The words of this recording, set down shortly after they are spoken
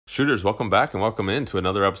Shooters, welcome back and welcome into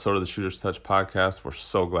another episode of the Shooters Touch podcast. We're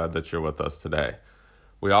so glad that you're with us today.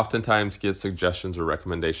 We oftentimes get suggestions or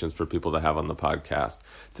recommendations for people to have on the podcast.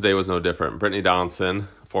 Today was no different. Brittany Donaldson,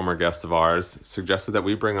 former guest of ours, suggested that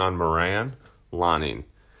we bring on Moran, Lonning,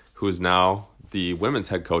 who is now the women's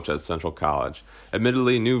head coach at Central College.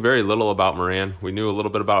 Admittedly, knew very little about Moran. We knew a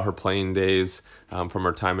little bit about her playing days from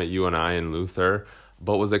her time at UNI and Luther,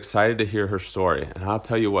 but was excited to hear her story. And I'll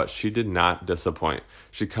tell you what, she did not disappoint.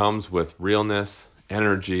 She comes with realness,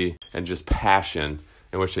 energy, and just passion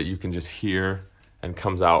in which that you can just hear and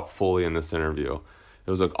comes out fully in this interview. It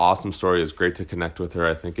was an awesome story. It was great to connect with her.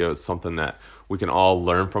 I think it was something that we can all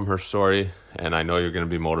learn from her story, and I know you're going to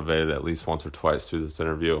be motivated at least once or twice through this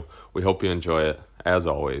interview. We hope you enjoy it. As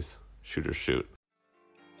always, shooters shoot.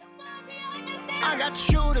 I got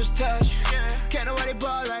shooter's touch. Can't nobody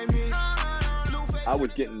ball like me. I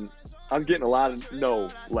was getting a lot of no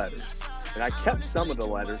letters, and I kept some of the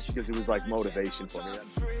letters because it was like motivation for me.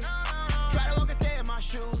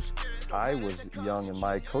 I was young in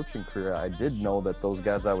my coaching career. I did know that those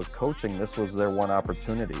guys I was coaching, this was their one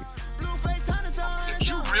opportunity. If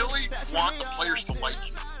you really want the players to like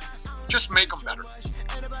you, just make them better.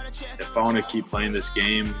 If I want to keep playing this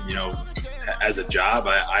game, as a job,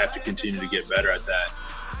 I have to continue to get better at that.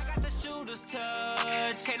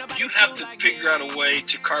 You have to figure out a way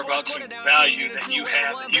to carve out some value that you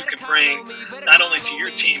have that you can bring not only to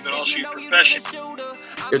your team but also your profession.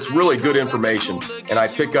 It's really good information, and I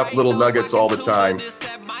pick up little nuggets all the time.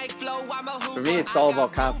 For me, it's all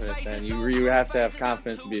about confidence, man. You have to have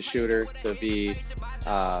confidence to be a shooter, to be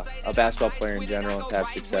a basketball player in general, and to have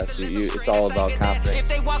success. It's all about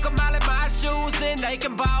confidence. If they walk a mile in my shoes, then they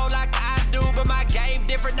can ball like I do. But my game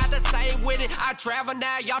different, not the same with it. I travel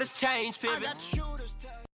now, y'all just change pivots.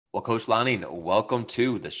 Well, Coach Lonning, welcome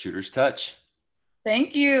to the Shooter's Touch.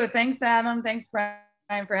 Thank you. Thanks, Adam. Thanks,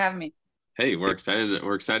 Brian, for having me. Hey, we're excited.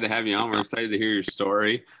 We're excited to have you on. We're excited to hear your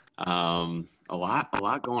story. A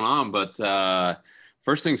lot going on. But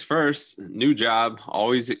first things first, new job,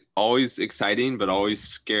 always exciting, but always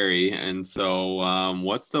scary. And so,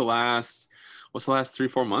 what's the last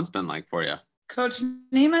 3-4 months been like for you? Coach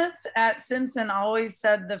Nemeth at Simpson always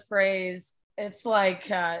said the phrase, it's like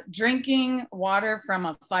drinking water from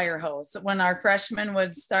a fire hose. When our freshmen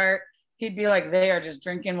would start, he'd be like, they are just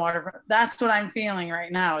drinking water. That's what I'm feeling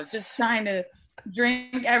right now. It's just trying to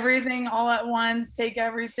drink everything all at once, take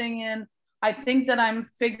everything in. I think that I'm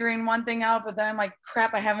figuring one thing out, but then I'm like,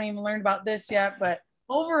 crap, I haven't even learned about this yet. But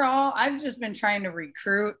overall, I've just been trying to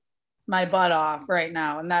recruit my butt off right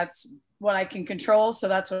now. And that's what I can control. So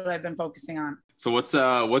that's what I've been focusing on. So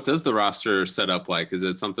what does the roster set up like? Is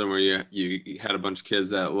it something where you had a bunch of kids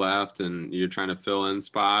that left and you're trying to fill in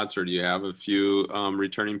spots, or do you have a few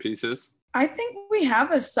returning pieces? I think we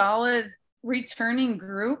have a solid returning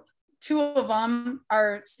group. 2 of them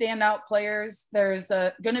are standout players. There's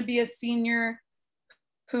going to be a senior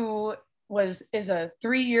who is a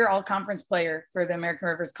 3-year all-conference player for the American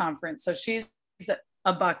Rivers Conference. So she's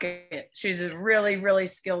a bucket. She's a really, really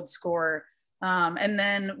skilled scorer. And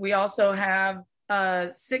then we also have a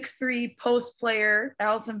 6'3" post player,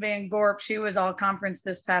 Allison Van Gorp. She was all conference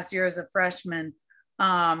this past year as a freshman.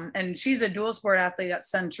 And she's a dual sport athlete at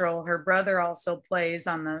Central. Her brother also plays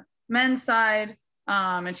on the men's side.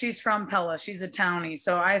 And she's from Pella. She's a townie.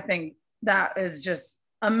 So I think that is just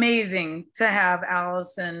amazing to have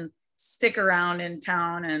Allison stick around in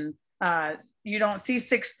town. And you don't see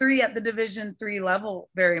 6'3" at the Division III level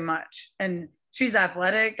very much. And she's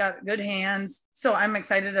athletic, got good hands. So I'm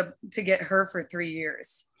excited to get her for 3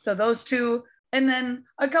 years. So those 2, and then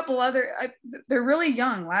a couple other, they're really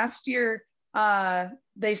young. Last year,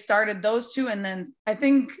 they started those 2. And then I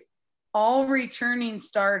think all returning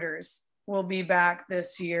starters will be back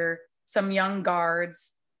this year, some young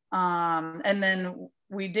guards. And then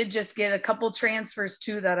we did just get a couple transfers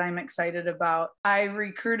too that I'm excited about. I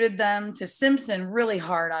recruited them to Simpson really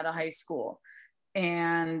hard out of high school.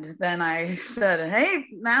 And then I said, hey,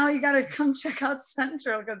 now you got to come check out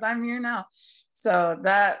Central because I'm here now. So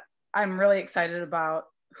that I'm really excited about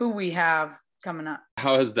who we have coming up.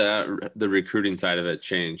 How has the recruiting side of it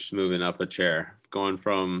changed, moving up a chair, going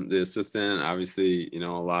from the assistant, obviously, a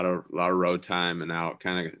lot of road time, and out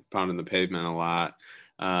kind of pounding the pavement a lot.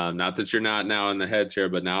 Not that you're not now in the head chair,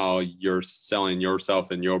 but now you're selling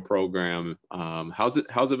yourself and your program. How's it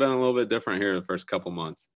been a little bit different here the first couple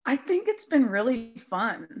months? I think it's been really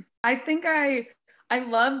fun. I think I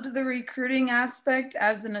loved the recruiting aspect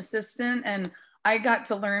as an assistant, and I got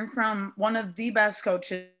to learn from one of the best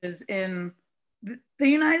coaches in the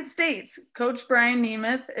United States. Coach Brian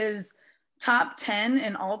Nemeth is top 10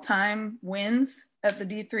 in all-time wins at the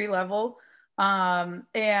D3 level.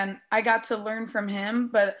 And I got to learn from him,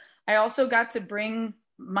 but I also got to bring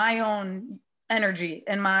my own energy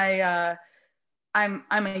and my, I'm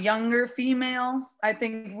a younger female. I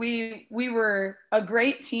think we were a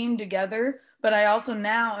great team together, but I also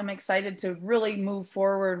now am excited to really move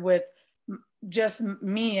forward with just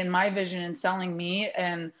me and my vision and selling me.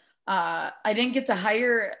 And I didn't get to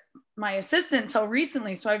hire my assistant until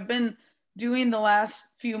recently. So I've been doing the last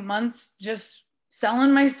few months just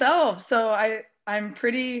selling myself. So I'm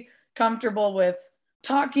pretty comfortable with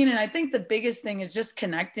talking. And I think the biggest thing is just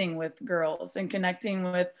connecting with girls and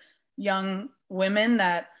connecting with young women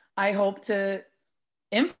that I hope to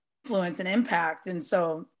influence and impact. And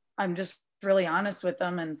so I'm just really honest with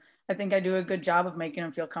them. And I think I do a good job of making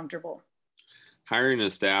them feel comfortable. Hiring a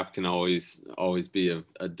staff can always be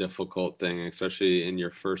a difficult thing, especially in your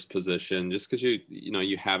first position, just because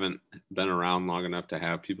you haven't been around long enough to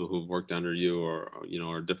have people who've worked under you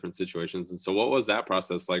or different situations. And so what was that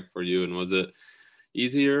process like for you? And was it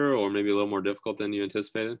easier or maybe a little more difficult than you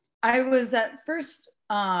anticipated? I was at first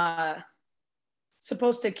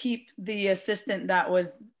supposed to keep the assistant that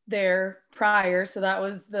was there prior. So that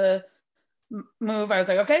was the move. I was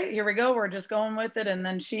like, okay, here we go. We're just going with it. And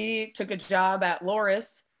then she took a job at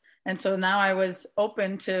Loris. And so now I was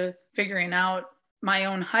open to figuring out my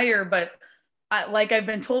own hire. But like I've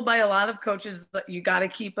been told by a lot of coaches, that you got to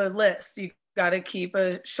keep a list. You got to keep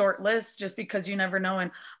a short list just because you never know.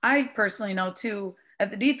 And I personally know too,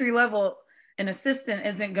 at the D3 level, an assistant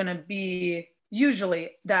isn't going to be usually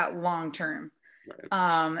that long term.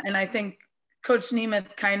 Right. And I think Coach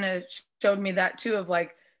Nemeth kind of showed me that too, of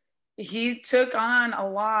like, he took on a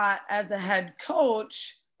lot as a head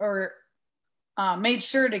coach, or made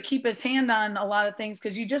sure to keep his hand on a lot of things,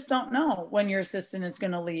 because you just don't know when your assistant is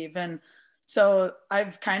going to leave. And so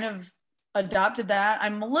I've kind of adopted that.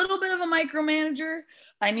 I'm a little bit of a micromanager.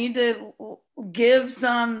 I need to give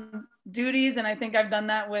some duties, and I think I've done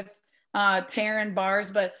that with Taryn Bars,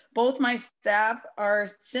 but both my staff are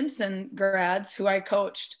Simpson grads who I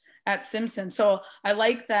coached at Simpson. So I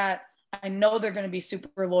like that. I know they're going to be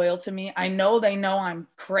super loyal to me. I know they know I'm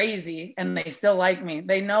crazy and they still like me.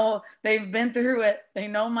 They know they've been through it. They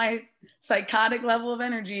know my psychotic level of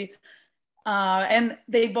energy. And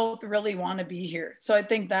they both really want to be here. So I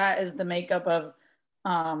think that is the makeup of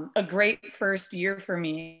a great first year for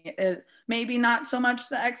me. Maybe not so much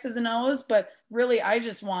the X's and O's, but really I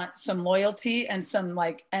just want some loyalty and some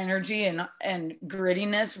like energy and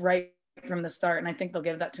grittiness right from the start. And I think they'll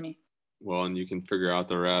give that to me. Well, and you can figure out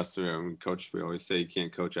the rest. Coach, we always say you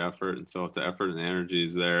can't coach effort. And so if the effort and the energy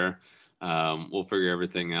is there, we'll figure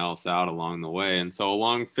everything else out along the way. And so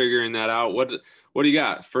along figuring that out, what do you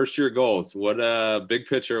got? First year goals, what big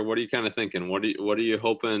picture, what are you kind of thinking? What are you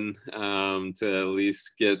hoping to at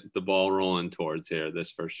least get the ball rolling towards here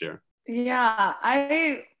this first year? Yeah,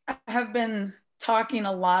 I have been talking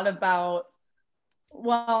a lot about,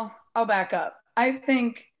 well, I'll back up. I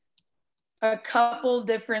think a couple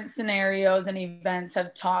different scenarios and events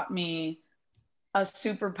have taught me a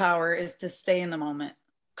superpower is to stay in the moment.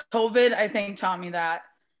 COVID, I think, taught me that.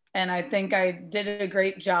 And I think I did a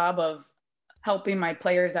great job of helping my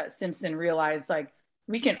players at Simpson realize, like,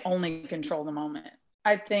 we can only control the moment.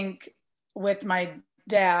 I think with my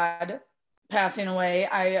dad passing away,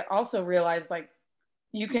 I also realized, like,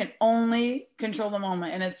 you can only control the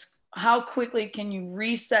moment. And it's how quickly can you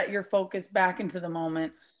reset your focus back into the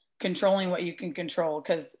moment, controlling what you can control,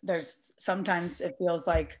 because there's sometimes it feels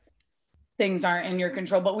like things aren't in your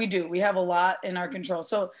control, but we have a lot in our control.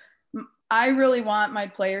 So I really want my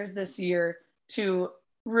players this year to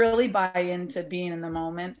really buy into being in the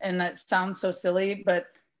moment. And that sounds so silly, but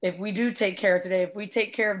if we do take care of today, if we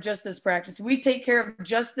take care of just this practice, if we take care of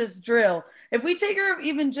just this drill, if we take care of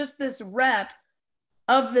even just this rep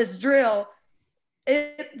of this drill,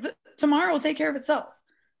 tomorrow will take care of itself.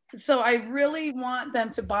 So I really want them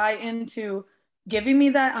to buy into giving me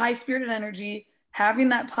that high-spirited energy, having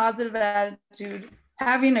that positive attitude,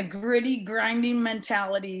 having a gritty, grinding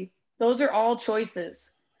mentality. Those are all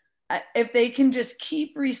choices. If they can just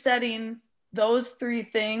keep resetting those three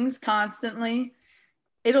things constantly,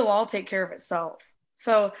 it'll all take care of itself.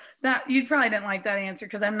 So that, you probably didn't like that answer,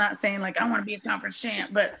 because I'm not saying like I want to be a conference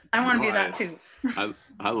champ, but I want to be that too.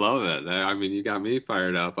 I love it. I mean, you got me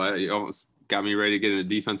fired up. You almost got me ready to get in a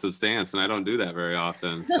defensive stance, and I don't do that very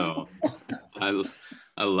often. So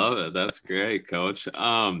I love it. That's great, Coach.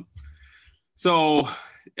 So,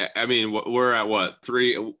 I mean, we're at what,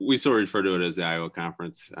 3? We still refer to it as the Iowa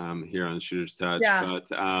Conference here on Shooter's Touch. Yeah. But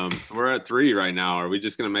so we're at 3 right now. Are we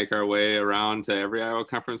just going to make our way around to every Iowa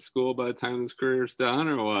Conference school by the time this career is done,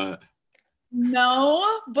 or what?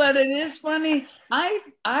 No, but it is funny.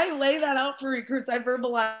 I lay that out for recruits. I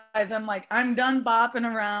verbalize. I'm like, I'm done bopping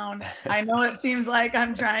around. I know it seems like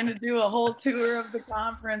I'm trying to do a whole tour of the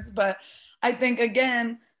conference, but I think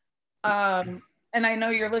again, and I know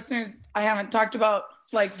your listeners, I haven't talked about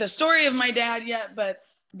like the story of my dad yet, but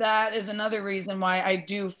that is another reason why I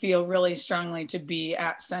do feel really strongly to be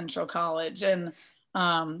at Central College. And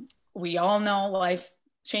we all know life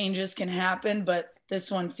changes can happen, but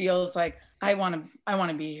this one feels like I want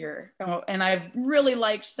to be here. And I've really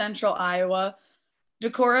liked Central Iowa.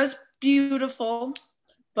 Decorah's beautiful,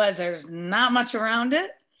 but there's not much around it.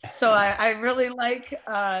 So I really like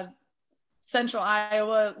Central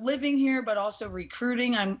Iowa, living here, but also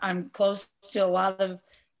recruiting. I'm close to a lot of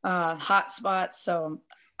hot spots, so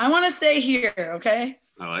I want to stay here. Okay.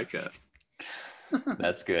 I like that.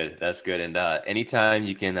 That's good. That's good. And anytime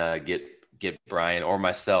you can get Brian or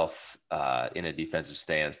myself in a defensive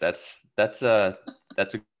stance, that's a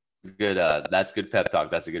good pep talk.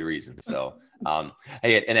 That's a good reason. So,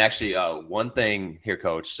 hey, and actually, one thing here,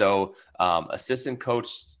 Coach. So, assistant coach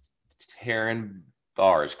Taryn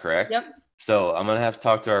Bars, correct? Yep. So I'm going to have to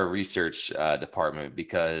talk to our research department,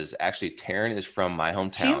 because actually Taryn is from my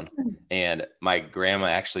hometown, and my grandma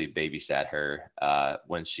actually babysat her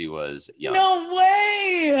when she was young. No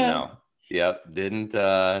way. No. Yep. Didn't,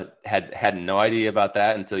 had no idea about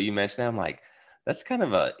that until you mentioned that. I'm like, that's kind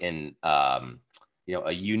of a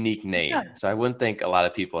unique name. Yeah. So I wouldn't think a lot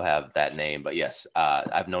of people have that name, but yes,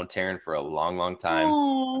 I've known Taryn for a long, long time,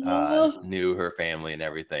 knew her family and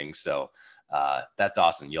everything. So that's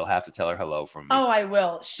awesome. You'll have to tell her hello from me. Oh, I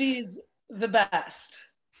will. She's the best.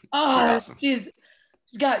 Oh, she's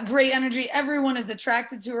got great energy. Everyone is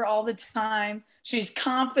attracted to her all the time. She's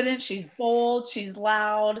confident. She's bold. She's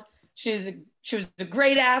loud. She was a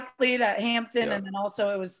great athlete at Hampton. Yep. And then also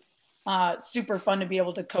it was super fun to be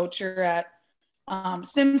able to coach her at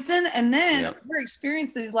Simpson. And then her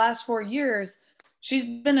experience these last 4 years, she's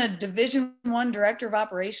been a Division I director of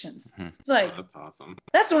operations. It's like, that's awesome.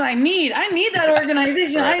 That's what I need. I need that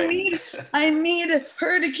organization. Right. I need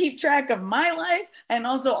her to keep track of my life and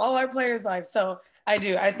also all our players' lives. So I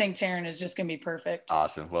do. I think Taryn is just going to be perfect.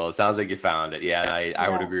 Awesome. Well, it sounds like you found it. Yeah. I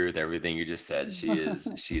would agree with everything you just said.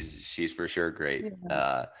 She's for sure great.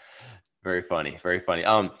 Yeah. Very funny. Very funny.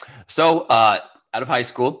 So out of high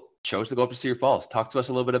school, chose to go up to Cedar Falls. Talk to us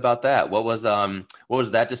a little bit about that. What was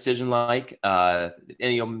that decision like? And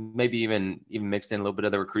maybe even mixed in a little bit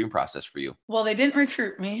of the recruiting process for you. Well, they didn't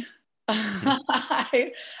recruit me.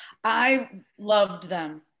 I loved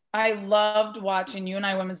them. I loved watching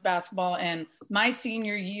UNI women's basketball, and my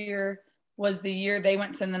senior year was the year they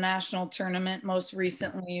went to the national tournament, most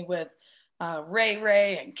recently with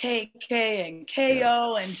Ray and KK and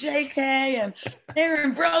KO and JK and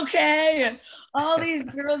Aaron Broke and all these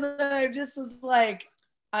girls that I just was like,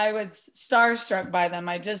 I was starstruck by them.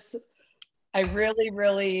 I really,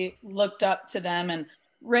 really looked up to them. And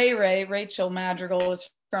Rachel Madrigal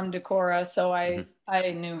was from Decorah, so I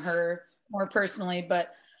knew her more personally.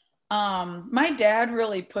 But my dad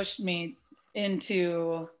really pushed me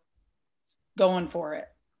into going for it.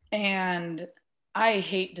 And I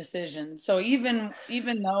hate decisions. So even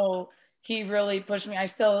though he really pushed me,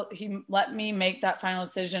 he let me make that final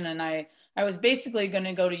decision. And I was basically going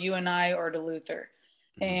to go to UNI or to Luther.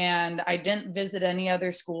 And I didn't visit any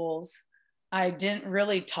other schools. I didn't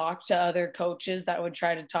really talk to other coaches that would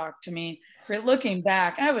try to talk to me. Looking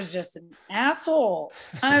back, I was just an asshole.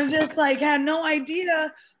 I was just like, had no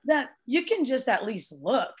idea that you can just at least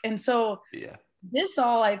look. And so this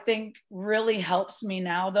all, I think, really helps me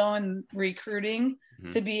now, though, in recruiting,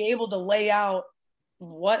 to be able to lay out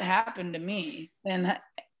what happened to me. And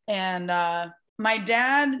my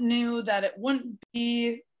dad knew that it wouldn't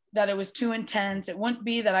be that it was too intense. It wouldn't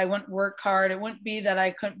be that I wouldn't work hard. It wouldn't be that I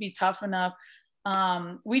couldn't be tough enough.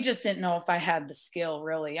 We just didn't know if I had the skill,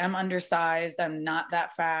 really. I'm undersized. I'm not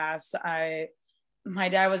that fast. My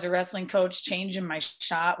dad was a wrestling coach, changing my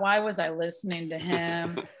shot. Why was I listening to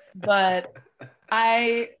him? But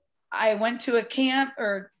I went to a camp,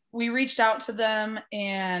 or we reached out to them,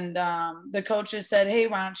 and the coaches said, hey,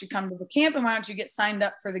 why don't you come to the camp, and why don't you get signed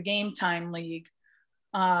up for the Game Time League?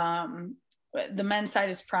 The men's side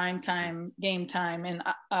is prime time, game time in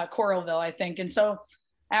Coralville, I think. And so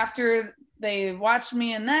after they watched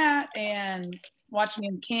me in that and watched me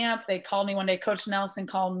in camp, they called me one day. Coach Nelson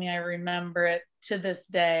called me. I remember it to this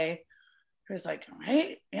day. He was like,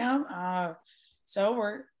 hey, so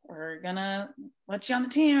we're gonna let you on the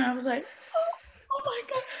team. And I was like, oh my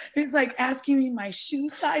God. He's like asking me my shoe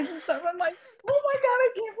size and stuff. I'm like, oh my God, I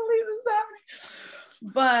can't believe this is happening.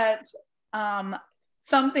 But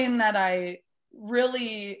something that I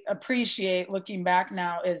really appreciate looking back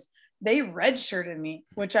now is they redshirted me,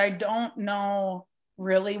 which I don't know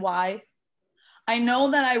really why. I know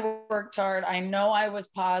that I worked hard. I know I was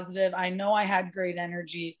positive. I know I had great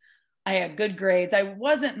energy. I had good grades. I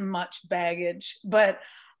wasn't much baggage, but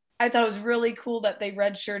I thought it was really cool that they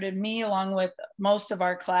redshirted me along with most of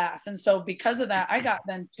our class. And so because of that, I got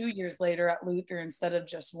then 2 years later at Luther instead of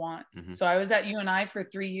just one. Mm-hmm. So I was at UNI for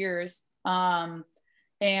 3 years. And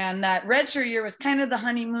that redshirt year was kind of the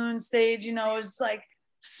honeymoon stage, you know, it was like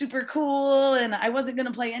super cool and I wasn't going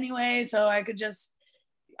to play anyway. So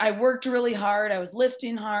I worked really hard. I was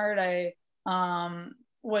lifting hard. I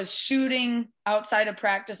was shooting outside of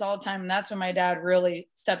practice all the time. And that's when my dad really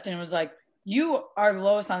stepped in and was like, you are the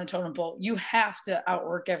lowest on the totem pole. You have to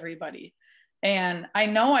outwork everybody. And I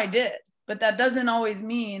know I did, but that doesn't always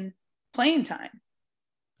mean playing time.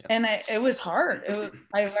 Yep. And it was hard.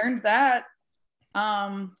 I learned that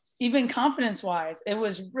even confidence wise, it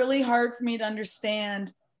was really hard for me to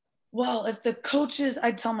understand, well, if the coaches,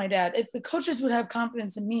 I'd tell my dad, if the coaches would have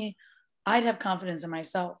confidence in me, I'd have confidence in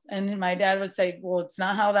myself. And my dad would say, well, it's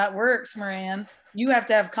not how that works, Moran. You have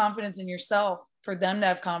to have confidence in yourself for them to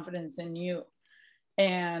have confidence in you.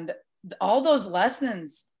 And all those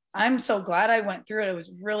lessons, I'm so glad I went through it. It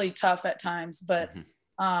was really tough at times, but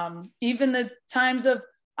even the times of,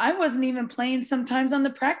 I wasn't even playing sometimes on the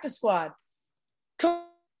practice squad.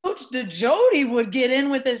 Coach DeJody would get in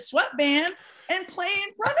with his sweatband and play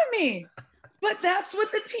in front of me. But that's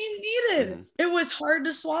what the team needed. It was hard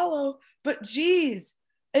to swallow, but geez,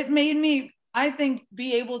 it made me, I think,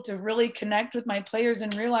 be able to really connect with my players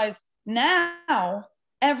and realize now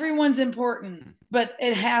everyone's important, but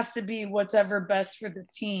it has to be what's ever best for the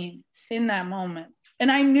team in that moment.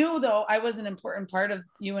 And I knew, though, I was an important part of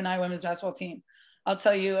UNI women's basketball team. I'll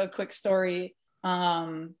tell you a quick story.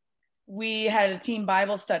 We had a team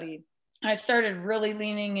Bible study. I started really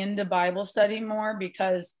leaning into Bible study more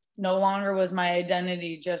because no longer was my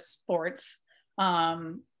identity just sports.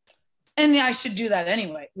 And I should do that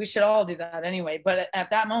anyway. We should all do that anyway. But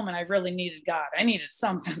at that moment, I really needed God. I needed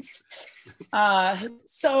something.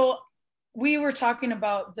 So we were talking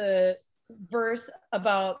about the verse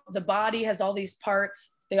about the body has all these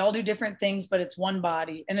parts. They all do different things, but it's one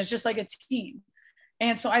body. And it's just like a team.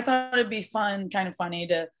 And so I thought it'd be fun, kind of funny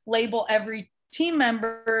to label every team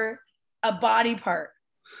member a body part.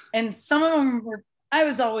 And some of them were, I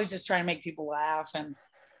was always just trying to make people laugh. And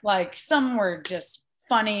like some were just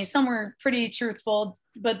funny, some were pretty truthful.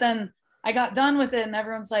 But then I got done with it and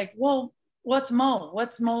everyone's like, well, what's Mo?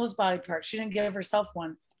 What's Mo's body part? She didn't give herself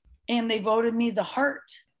one. And they voted me the heart.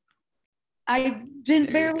 I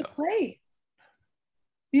didn't barely play,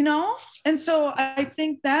 you know? And so I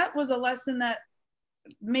think that was a lesson that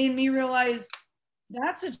made me realize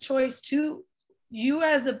that's a choice too. You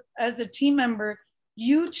as a team member,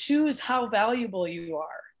 you choose how valuable you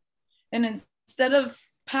are. And instead of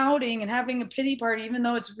pouting and having a pity party, even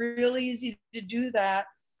though it's really easy to do that,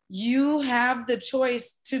 you have the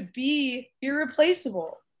choice to be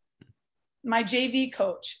irreplaceable. My JV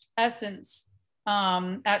coach, Essence,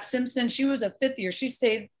 at Simpson, she was a 5th year. She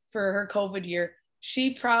stayed for her COVID year.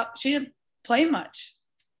 She didn't play much.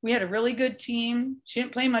 We had a really good team. She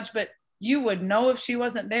didn't play much, but you would know if she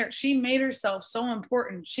wasn't there. She made herself so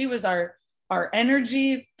important. She was our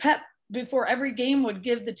energy pep. Before every game would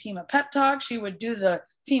give the team a pep talk. She would do the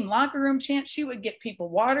team locker room chant. She would get people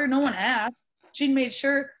water. No one asked. She'd made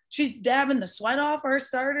sure she's dabbing the sweat off our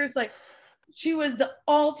starters. Like, she was the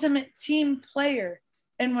ultimate team player.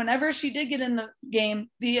 And whenever she did get in the game,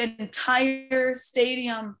 the entire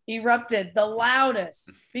stadium erupted the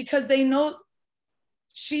loudest because they know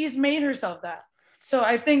she's made herself that. So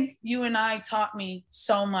I think UNI taught me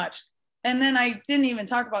so much. And then I didn't even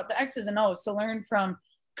talk about the X's and O's to learn from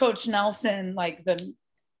Coach Nelson, like the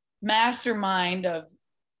mastermind of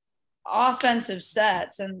offensive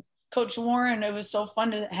sets, and Coach Warren. It was so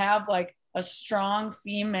fun to have like a strong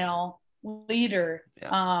female leader.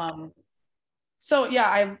 Yeah. So yeah,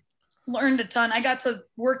 I learned a ton. I got to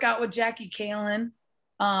work out with Jackie Kalin,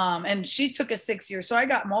 and she took a 6 year. So I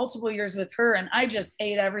got multiple years with her, and I just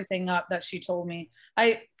ate everything up that she told me.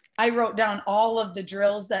 I wrote down all of the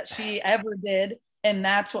drills that she ever did, and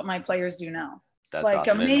that's what my players do now. That's like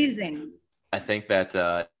awesome. Amazing. I think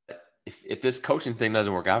that if this coaching thing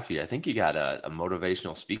doesn't work out for you, I think you got a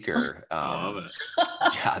motivational speaker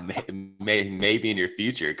job maybe in your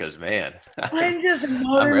future, because man, I'm just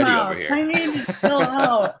I'm ready over here. I need to chill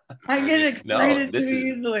out. I get excited too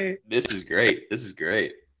easily. This is great. This is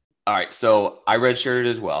great. All right, so I redshirted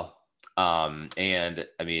as well. And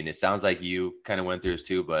I mean, it sounds like you kind of went through this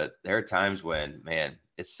too, but there are times when, man,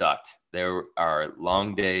 it sucked. There are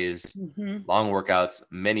long days, long workouts,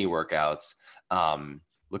 many workouts.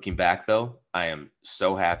 Looking back though, I am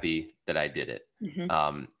so happy that I did it.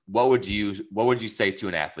 What would you say to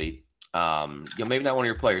an athlete? Maybe not one of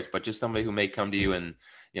your players, but just somebody who may come to you and,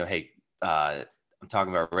 hey, I'm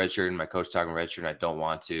talking about redshirt and my coach talking redshirt and I don't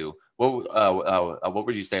want to. What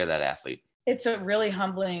would you say to that athlete? It's a really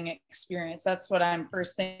humbling experience. That's what I'm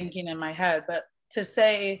first thinking in my head. But to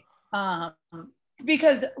say,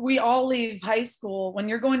 because we all leave high school, when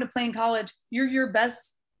you're going to play in college, you're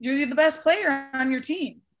the best player on your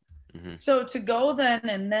team. So to go then,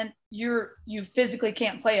 and then you physically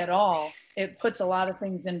can't play at all, it puts a lot of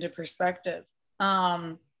things into perspective.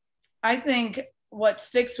 I think what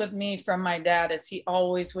sticks with me from my dad is he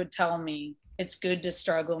always would tell me, it's good to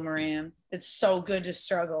struggle, Moran. It's so good to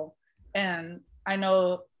struggle. And I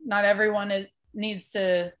know not everyone needs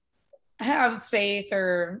to have faith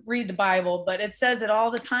or read the Bible, but it says it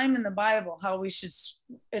all the time in the Bible, how it's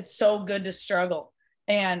so good to struggle.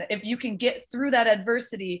 And if you can get through that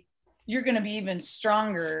adversity, you're going to be even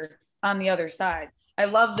stronger on the other side. I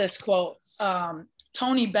love this quote.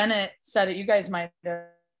 Tony Bennett said it. You guys might have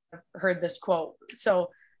heard this quote. So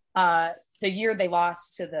the year they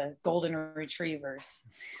lost to the Golden Retrievers,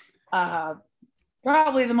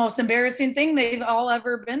 probably the most embarrassing thing they've all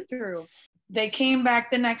ever been through. They came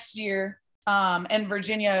back the next year, and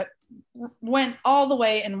Virginia went all the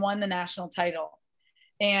way and won the national title.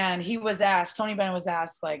 And Tony Bennett was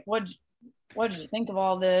asked, like, what did you think of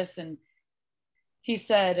all this? And he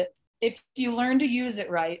said, if you learn to use it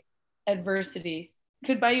right, adversity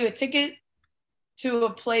could buy you a ticket to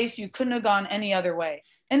a place you couldn't have gone any other way.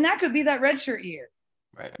 And that could be that redshirt year.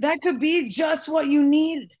 Right. That could be just what you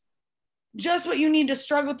need. Just what you need to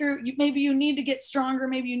struggle through. Maybe you need to get stronger.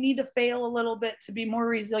 Maybe you need to fail a little bit to be more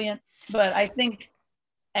resilient. But I think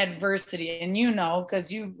adversity, and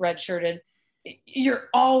because you redshirted, you're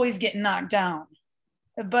always getting knocked down.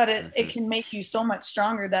 But it can make you so much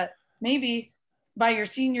stronger that maybe by your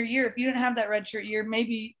senior year, if you didn't have that redshirt year,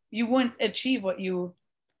 maybe you wouldn't achieve what you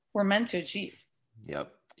were meant to achieve.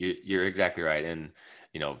 Yep. You're exactly right. And,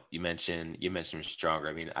 you mentioned stronger.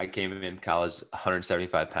 I mean, I came in college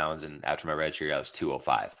 175 pounds, and after my redshirt year, I was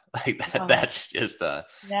 205. Like that, that's just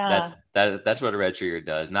that's what a redshirt year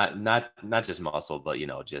does. Not just muscle, but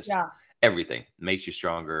just everything. Makes you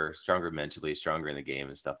stronger mentally, stronger in the game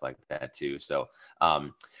and stuff like that too. So,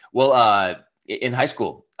 in high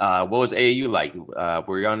school, what was AAU like?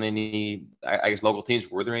 Were you on any, I guess, local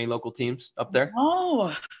teams? Were there any local teams up there?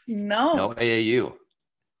 No. No AAU.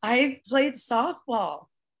 I played softball.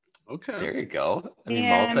 Okay. There you go. I mean,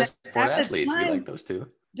 And multi-sport athletes. We like those too.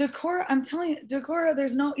 Decorah, I'm telling you, Decorah,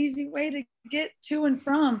 there's no easy way to get to and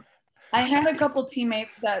from. I had a couple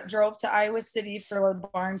teammates that drove to Iowa City for the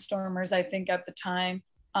Barnstormers, I think, at the time.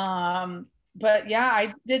 But yeah,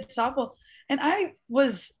 I did softball. And I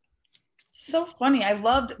was so funny. I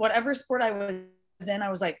loved whatever sport I was in. I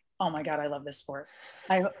was like, oh my God, I love this sport.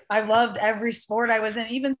 I loved every sport I was in,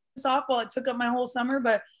 even softball. It took up my whole summer,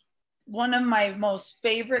 but one of my most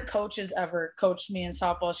favorite coaches ever coached me in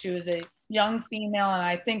softball. She was a young female, and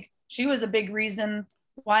I think she was a big reason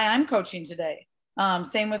why I'm coaching today.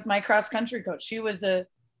 Same with my cross country coach. She was a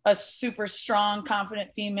super strong,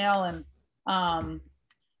 confident female. And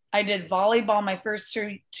I did volleyball my first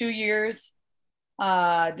two years.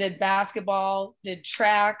 Did basketball, did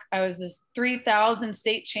track. I was this 3,000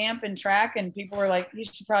 state champ in track, and people were like, you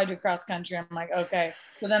should probably do cross country. I'm like, okay.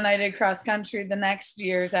 So then I did cross country the next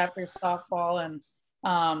years after softball. And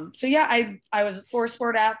so yeah, I was a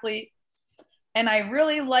 4-sport athlete, and I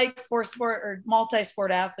really like 4-sport or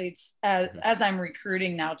multi-sport athletes as I'm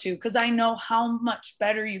recruiting now too, because I know how much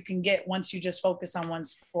better you can get once you just focus on one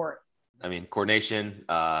sport. I mean, coordination,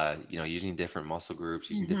 using different muscle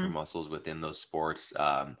groups, using different muscles within those sports.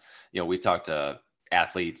 We talk to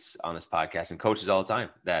athletes on this podcast and coaches all the time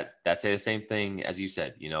that say the same thing as you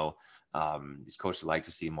said. These coaches like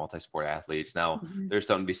to see multi-sport athletes. Now, there's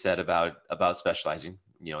something to be said about specializing.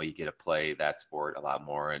 You get to play that sport a lot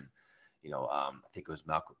more. And, I think it was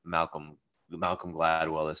Malcolm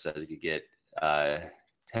Gladwell that says if you get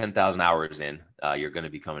 10,000 hours in, you're going to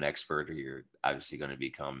become an expert, or you're obviously going to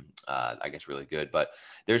become, really good. But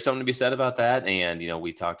there's something to be said about that. And,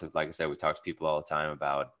 we talk to people all the time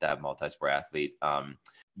about that multi-sport athlete.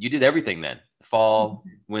 You did everything then: fall,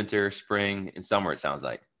 winter, spring, and summer, it sounds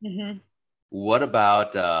like. What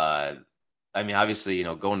about, obviously,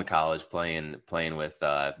 going to college, playing with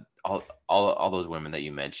all those women that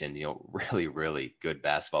you mentioned, really, really good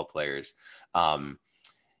basketball players.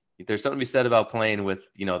 There's something to be said about playing with,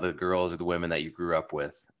 the girls or the women that you grew up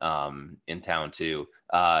with in town too.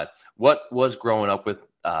 What was growing up with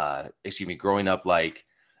growing up, like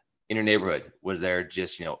in your neighborhood? Was there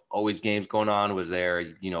just, always games going on? Was there,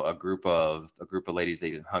 a group of ladies that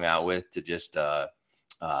you hung out with to just hit up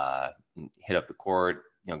the court,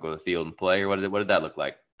 go to the field and play? Or what did that look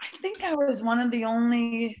like? I think I was one of the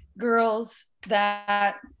only girls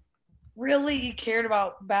that really cared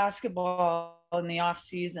about basketball in the off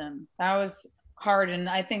season. That was hard. And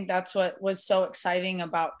I think that's what was so exciting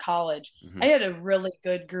about college. I had a really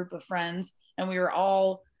good group of friends and we were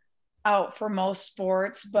all out for most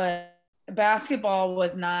sports, but basketball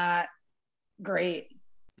was not great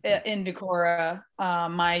in Decorah.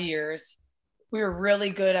 My years, we were really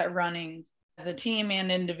good at running as a team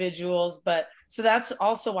and individuals, but so that's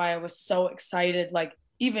also why I was so excited. Like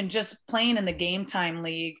even just playing in the Game Time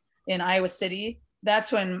League in Iowa City,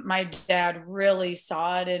 that's when my dad really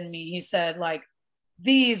saw it in me. He said, like,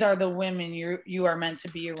 these are the women you are meant to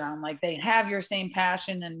be around. Like they have your same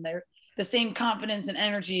passion and they're the same confidence and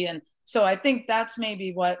energy. And so I think that's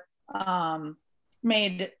maybe what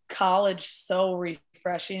made college so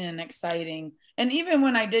refreshing and exciting. And even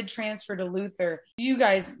when I did transfer to Luther, you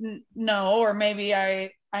guys know, or maybe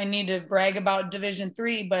I need to brag about Division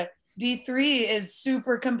III, but D3 is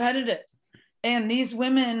super competitive. And these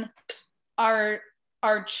women are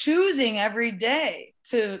choosing every day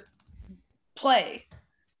to play.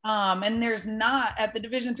 And there's not at the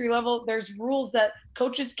Division III level, there's rules that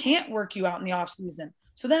coaches can't work you out in the off season.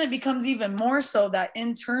 So then it becomes even more so that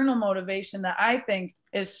internal motivation that I think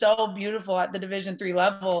is so beautiful at the Division III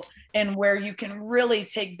level and where you can really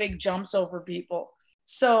take big jumps over people.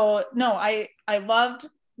 So no, I loved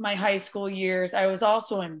my high school years. I was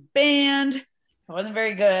also in band. I wasn't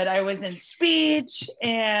very good. I was in speech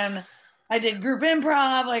and I did group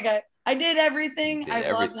improv. Like I did everything.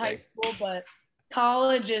 Loved high school, but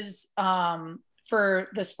college is for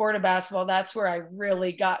the sport of basketball. That's where I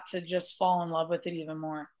really got to just fall in love with it even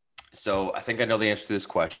more. So I think I know the answer to this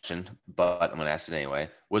question, but I'm going to ask it anyway.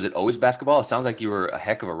 Was it always basketball? It sounds like you were a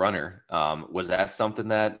heck of a runner. Was that something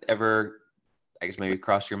that ever, I guess, maybe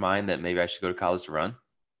crossed your mind that maybe I should go to college to run?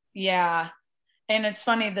 Yeah. And it's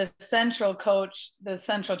funny, the central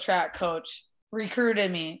track coach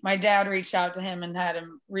recruited me. My dad reached out to him and had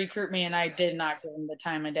him recruit me, and I did not give him the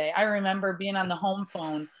time of day. I remember being on the home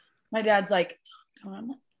phone. My dad's like,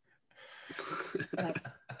 come on.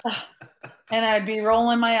 And I'd be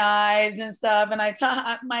rolling my eyes and stuff. And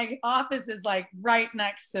my office is like right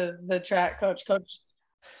next to the track coach.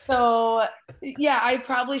 So yeah, I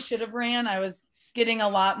probably should have ran. I was getting a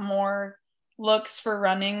lot more looks for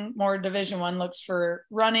running, more Division I looks for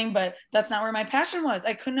running, but that's not where my passion was.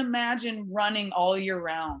 I couldn't imagine running all year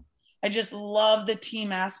round. I just love the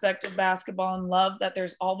team aspect of basketball and love that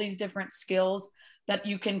there's all these different skills that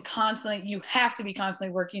you have to be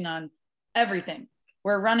constantly working on everything.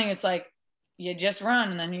 Where running, it's like, you just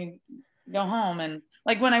run and then you go home. And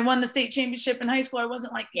like when I won the state championship in high school, I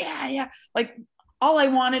wasn't like, yeah. Like all I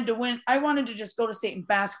wanted to win, I wanted to just go to state in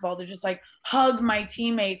basketball, to just like hug my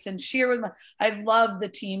teammates and cheer with I love the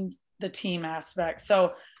team aspect.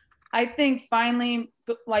 So I think finally,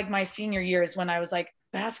 like my senior years when I was like,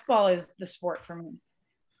 basketball is the sport for me.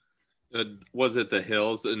 Was it the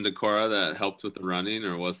hills in Decorah that helped with the running,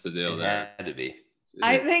 or what's the deal there? It had to be.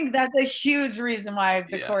 I think that's a huge reason why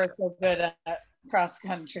Decorah is so good at cross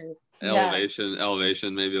country.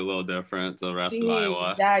 Elevation maybe a little different to the rest of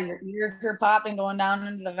Iowa. Yeah, your ears are popping going down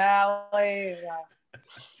into the valley.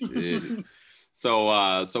 Jeez. So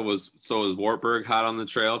was Wartburg hot on the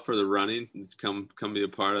trail for the running? Come be a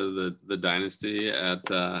part of the dynasty at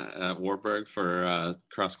Wartburg for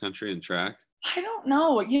cross country and track? I don't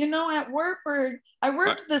know. At Wartburg, I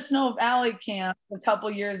worked the Snow Valley camp a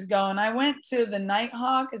couple years ago, and I went to the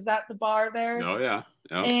Nighthawk. Is that the bar there? Oh yeah.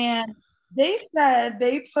 Yep. And they said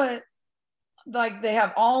they put they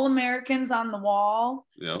have all Americans on the wall.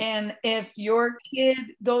 Yep. And if your kid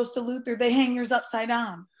goes to Luther, they hang yours upside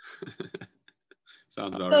down.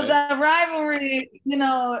 Sounds all right. So the rivalry,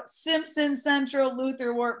 Simpson, Central,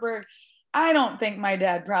 Luther, Wartburg. I don't think my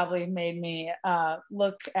dad probably made me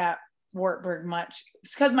look at Wartburg much,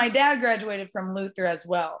 because my dad graduated from Luther as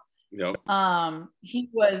well. Yep. He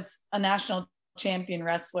was a national champion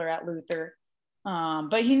wrestler at Luther.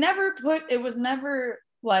 But it was never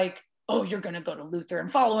like, oh, you're going to go to Luther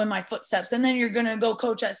and follow in my footsteps, and then you're going to go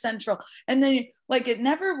coach at Central. And then it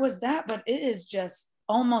never was that, but it is just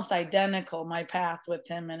almost identical, my path with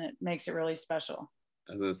him. And it makes it really special.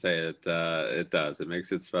 As I say, it does. It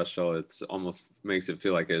makes it special. It's almost makes it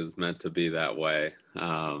feel like it was meant to be that way,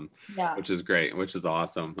 Yeah. which is great, which is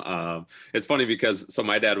awesome. It's funny because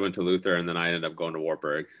my dad went to Luther, and then I ended up going to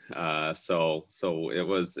Wartburg. So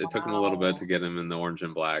it took him a little bit to get him in the orange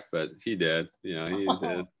and black, but he did. You know,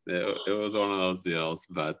 it was one of those deals.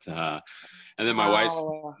 But and then my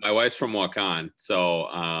wife's from Waukon, so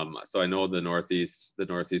I know the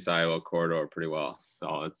northeast Iowa corridor pretty well.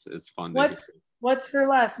 So it's fun. What's her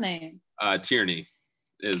last name? Tierney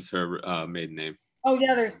is her maiden name. Oh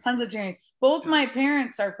yeah, there's tons of Tierneys. Both my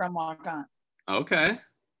parents are from Waukon. Okay.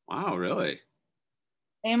 Wow, really?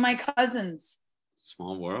 And my cousins.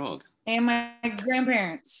 Small world. And my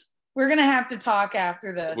grandparents. We're gonna have to talk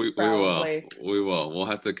after this. We will. We'll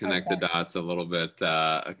have to connect the dots a little bit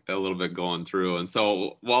going through. And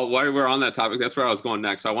so while we're on that topic, that's where I was going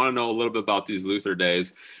next. I want to know a little bit about these Luther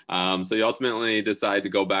days. So you ultimately decide to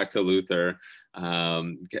go back to Luther.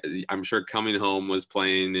 I'm sure coming home was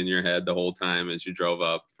playing in your head the whole time as you drove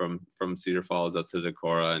up from Cedar Falls up to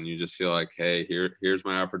Decorah, and you just feel like, hey, here's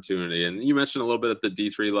my opportunity. And you mentioned a little bit at the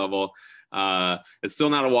D3 level. It's still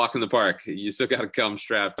not a walk in the park. You still got to come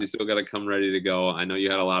strapped. You still got to come ready to go. I know you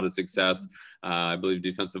had a lot of success. I believe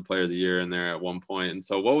Defensive Player of the Year in there at one point. And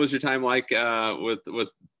so what was your time like with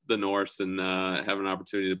the Norse and having an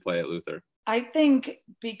opportunity to play at Luther? I think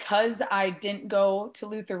because I didn't go to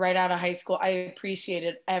Luther right out of high school, I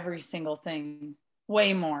appreciated every single thing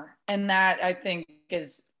way more. And that I think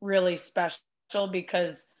is really special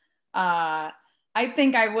because I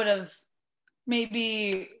think I would have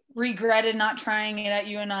maybe regretted not trying it at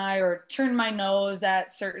UNI or turned my nose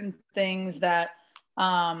at certain things that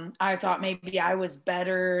I thought maybe I was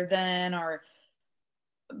better than,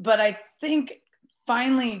 but I think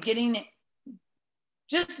finally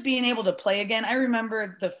just being able to play again. I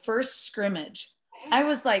remember the first scrimmage, I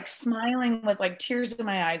was like smiling with like tears in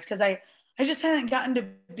my eyes because I just hadn't gotten to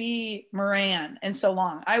be Moran in so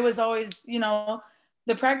long. I was always,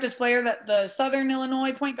 the practice player, that the Southern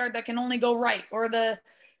Illinois point guard that can only go right, or the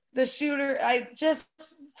shooter. I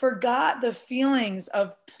just forgot the feelings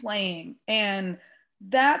of playing. And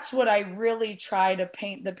that's what I really try to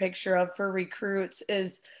paint the picture of for recruits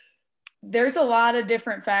is there's a lot of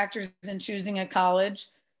different factors in choosing a college.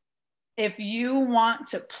 If you want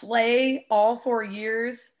to play all 4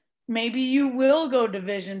 years, maybe you will go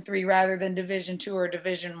Division III rather than Division II or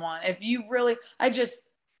Division I. If you really,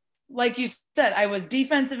 like you said, I was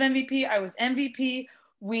defensive MVP. I was MVP.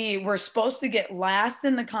 We were supposed to get last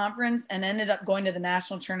in the conference and ended up going to the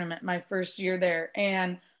national tournament my first year there.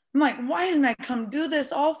 And I'm like, why didn't I come do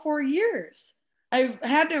this all 4 years? I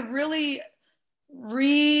had to really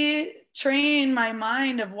retrain my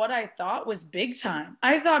mind of what I thought was big time.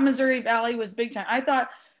 I thought Missouri Valley was big time. I thought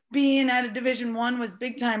being at a Division I was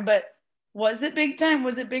big time, but was it big time?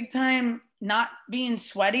 Was it big time not being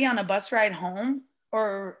sweaty on a bus ride home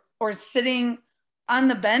or sitting on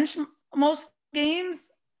the bench most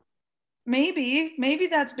games? Maybe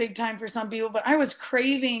that's big time for some people, but I was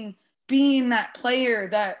craving being that player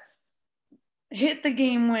that hit the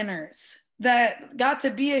game winners, that got to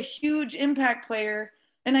be a huge impact player.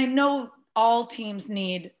 And I know all teams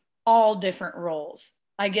need all different roles.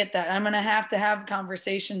 I get that. I'm going to have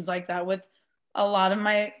conversations like that with a lot of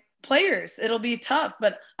my players. It'll be tough,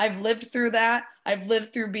 but I've lived through that. I've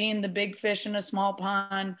lived through being the big fish in a small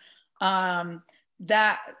pond.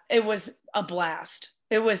 That it was a blast.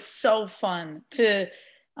 It was so fun to,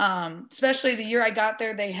 especially the year I got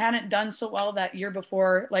there, they hadn't done so well that year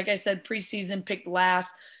before. Like I said, preseason picked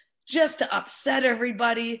last, just to upset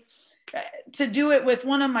everybody, to do it with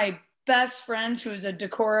one of my best friends who's a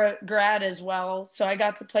Decorah grad as well. So I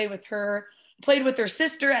got to play with her, played with her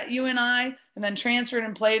sister at UNI, and then transferred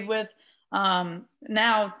and played with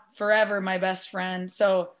now forever my best friend.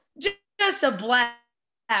 So just a blast.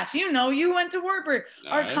 You went to Wartburg.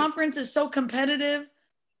 Our conference is so competitive.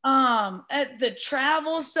 The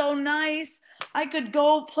travel's so nice. I could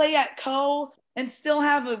go play at Co and still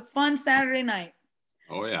have a fun Saturday night.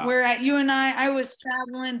 Oh yeah. Where at UNI, I was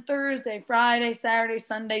traveling Thursday, Friday, Saturday,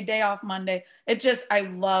 Sunday, day off Monday. I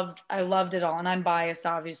loved it all. And I'm biased,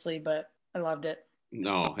 obviously, but I loved it.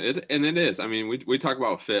 No, it is. I mean, we talk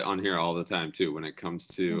about fit on here all the time too when it comes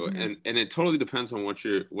to and it totally depends on what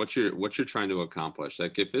you're trying to accomplish.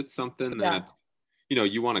 Like if it's something that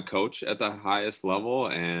you want to coach at the highest level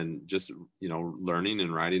and just learning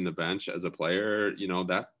and riding the bench as a player,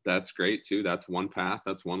 that's great too. That's one path.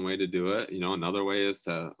 That's one way to do it. Another way is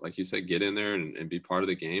to, like you said, get in there and be part of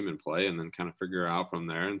the game and play and then kind of figure out from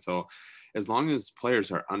there. And so as long as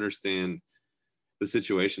players understand the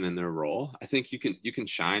situation and their role, I think you can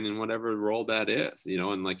shine in whatever role that is, you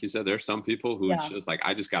know. And like you said, there's some people who it's just like,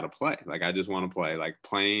 I just got to play. Like, I just want to play. Like,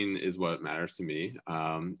 playing is what matters to me.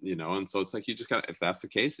 You know, and so it's like, you just got, if that's the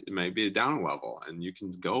case, it may be down a level and you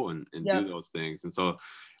can go and do those things. And so,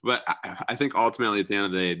 but I think ultimately at the end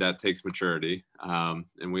of the day, that takes maturity.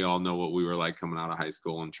 And we all know what we were like coming out of high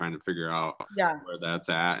school and trying to figure out where that's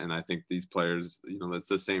at. And I think these players, you know, that's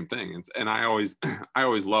the same thing. And I always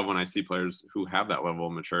love when I see players who have that level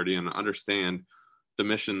of maturity and understand the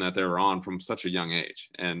mission that they're on from such a young age.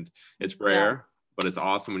 And it's rare, but it's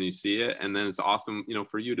awesome when you see it. And then it's awesome, you know,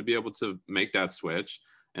 for you to be able to make that switch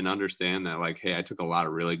and understand that, like, hey, I took a lot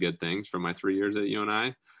of really good things from my 3 years at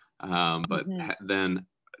UNI. But then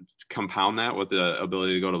compound that with the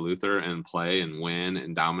ability to go to Luther and play and win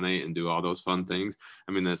and dominate and do all those fun things.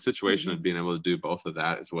 I mean, the situation of being able to do both of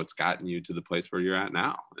that is what's gotten you to the place where you're at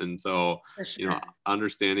now. And so, you know,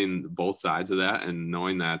 understanding both sides of that and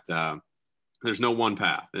knowing that there's no one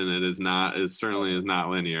path, and it certainly is not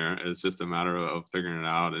linear. It's just a matter of figuring it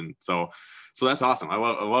out. And so that's awesome. I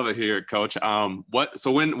love it here, Coach.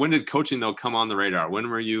 So when did coaching though come on the radar? When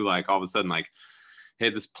were you like, all of a sudden, like, hey,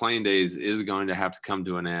 this playing days is going to have to come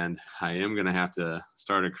to an end. I am going to have to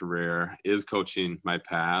start a career. Is coaching my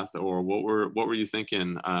path? Or what were you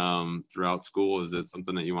thinking throughout school? Is it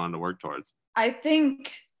something that you wanted to work towards? I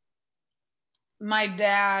think my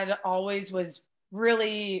dad always was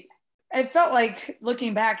really, I felt like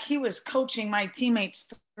looking back, he was coaching my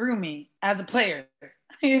teammates through me as a player.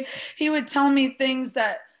 He would tell me things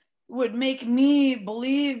that would make me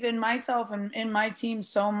believe in myself and in my team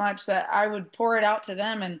so much that I would pour it out to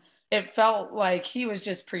them. And it felt like he was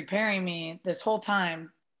just preparing me this whole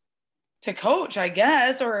time to coach, I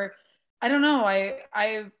guess, or I don't know.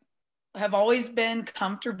 I have always been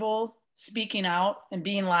comfortable speaking out and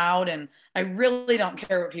being loud, and I really don't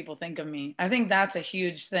care what people think of me. I think that's a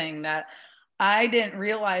huge thing that I didn't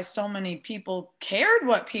realize so many people cared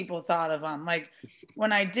what people thought of them. Like,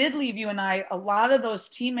 when I did leave UNI, a lot of those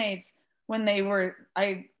teammates, when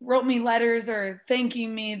I wrote me letters or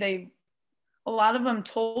thanking me, a lot of them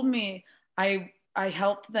told me I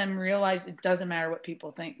helped them realize it doesn't matter what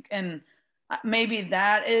people think. And maybe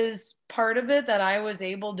that is part of it, that I was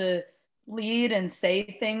able to lead and say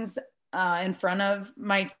things in front of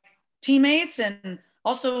my teammates. And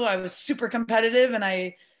also I was super competitive,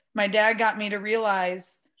 and my dad got me to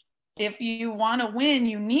realize if you want to win,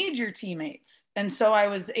 you need your teammates. And so I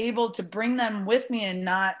was able to bring them with me and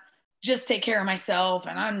not just take care of myself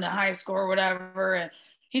and I'm the high score or whatever. And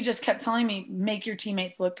he just kept telling me, make your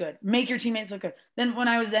teammates look good. Make your teammates look good. Then when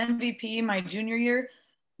I was the MVP my junior year,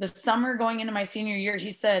 the summer going into my senior year, he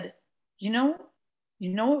said, you know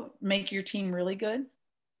what make your team really good?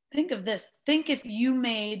 Think of this. Think if you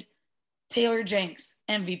made Taylor Jenks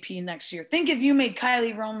MVP next year. Think if you made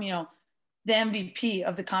Kylie Romeo the MVP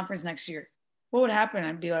of the conference next year. What would happen?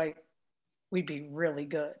 I'd be like, we'd be really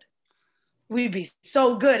good. We'd be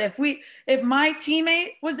so good. If my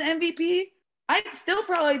teammate was the MVP, I'd still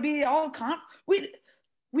probably be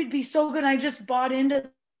we'd be so good. I just bought into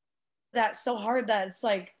that so hard that it's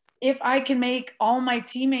like, if I can make all my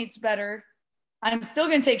teammates better, I'm still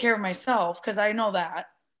going to take care of myself, because I know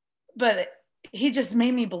that. But he just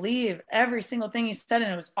made me believe every single thing he said,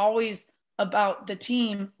 and it was always about the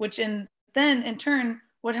team, which then in turn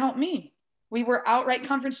would help me. We were outright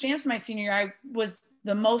conference champs my senior year. I was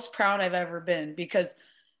the most proud I've ever been, because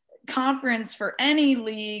conference for any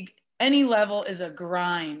league, any level, is a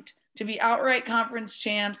grind. To be outright conference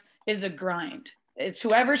champs is a grind. It's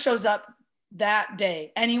whoever shows up that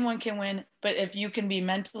day. Anyone can win, but if you can be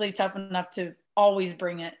mentally tough enough to always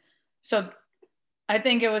bring it. So I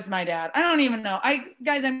think it was my dad. I don't even know.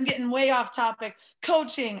 Guys, I'm getting way off topic.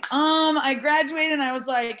 Coaching. I graduated and I was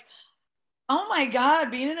like, oh my God,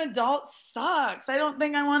 being an adult sucks. I don't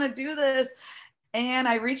think I want to do this. And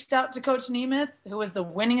I reached out to Coach Nemeth, who was the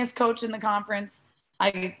winningest coach in the conference.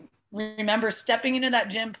 I remember stepping into that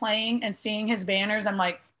gym playing and seeing his banners. I'm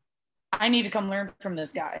like, I need to come learn from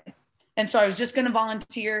this guy. And so I was just going to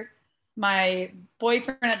volunteer. My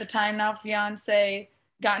boyfriend at the time, now fiance,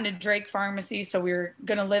 got into Drake Pharmacy. So we were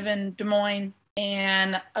going to live in Des Moines.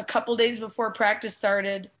 And a couple days before practice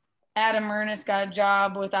started, Adam Ernest got a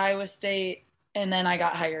job with Iowa State, and then I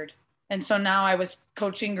got hired. And so now I was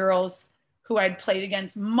coaching girls who I'd played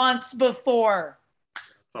against months before.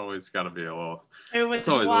 It's always got to be a little. It's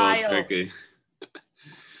always wild. A little tricky.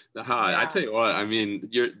 I tell you what, I mean,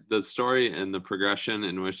 the story and the progression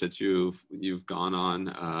in which that you've gone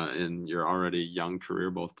on in your already young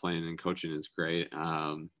career, both playing and coaching, is great.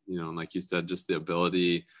 And like you said, just the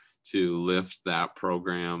ability to lift that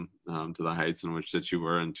program to the heights in which that you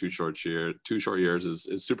were in 2 short years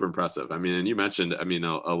is super impressive. I mean, and you mentioned, I mean,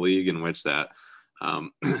 a league in which that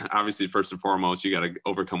obviously first and foremost, you got to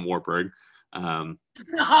overcome Wartburg. All right,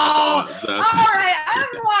 I'm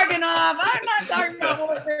walking off. I'm not talking about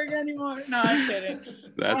Wartburg anymore. No, I'm kidding.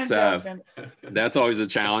 That's always a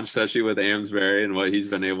challenge, especially with Amesbury and what he's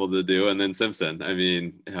been able to do. And then Simpson, I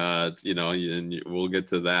mean, you know, and we'll get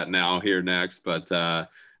to that now here next, but for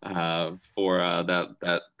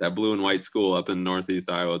that blue and white school up in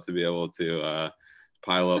Northeast Iowa to be able to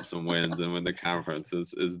pile up some wins and win the conference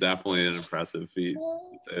is definitely an impressive feat,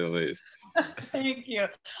 to say the least. Thank you.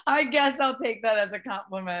 I guess I'll take that as a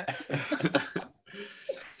compliment.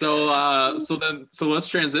 So let's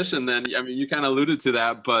transition then. I mean, you kind of alluded to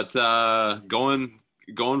that, but going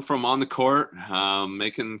from on the court,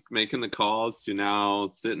 making the calls to now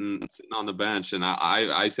sitting on the bench. And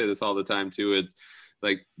I say this all the time too. It's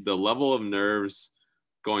like the level of nerves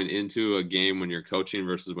going into a game when you're coaching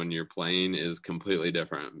versus when you're playing is completely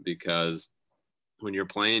different, because when you're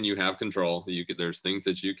playing, you have control. There's things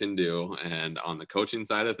that you can do. And on the coaching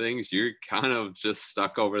side of things, you're kind of just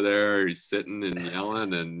stuck over there, you're sitting and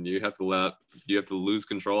yelling, and you have to lose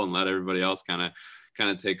control and let everybody else kind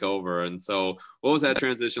of take over. And so what was that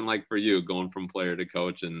transition like for you, going from player to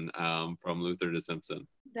coach and from Luther to Simpson?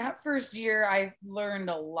 That first year, I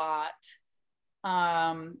learned a lot.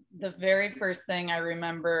 The very first thing I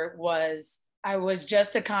remember was I was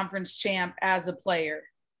just a conference champ as a player,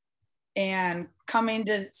 and coming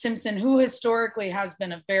to Simpson, who historically has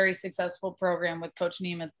been a very successful program with Coach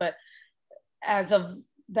Nemeth, but as of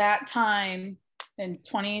that time in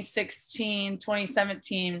 2016,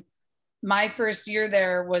 2017, my first year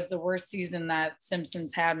there was the worst season that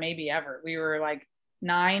Simpson's had maybe ever. We were like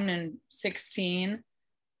 9-16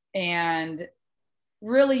 and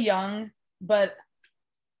really young, but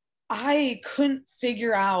I couldn't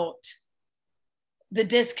figure out the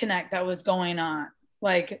disconnect that was going on.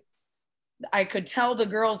 Like, I could tell the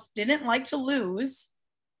girls didn't like to lose,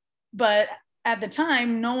 but at the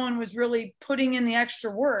time, no one was really putting in the extra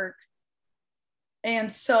work. And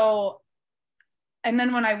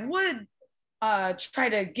then when I would try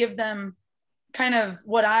to give them kind of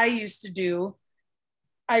what I used to do,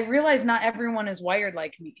 I realized not everyone is wired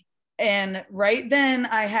like me. And right then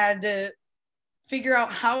I had to figure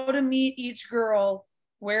out how to meet each girl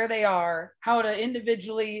where they are, how to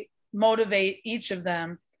individually motivate each of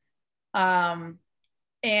them. And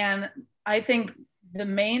I think the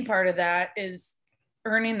main part of that is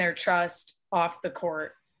earning their trust off the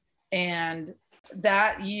court. And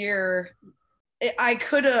that year, I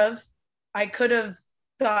could have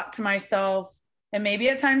thought to myself, and maybe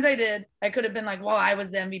at times I did, I could have been like, well, I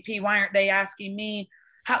was the MVP. Why aren't they asking me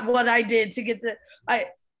what I did to get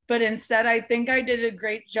but instead I think I did a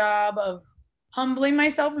great job of humbling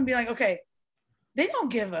myself and be like, okay, they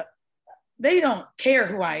don't care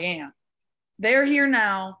who I am. They're here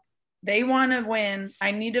now. They want to win.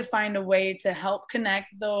 I need to find a way to help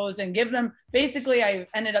connect those and give them, basically I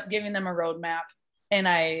ended up giving them a roadmap, and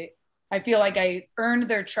I feel like I earned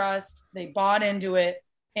their trust. They bought into it.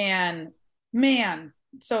 And man,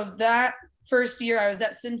 so that first year I was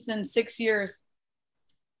at Simpson 6 years,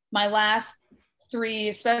 my last 3,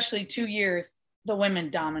 especially 2 years, the women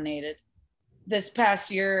dominated. This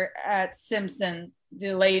past year at Simpson,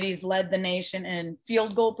 the ladies led the nation in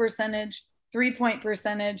field goal percentage, 3-point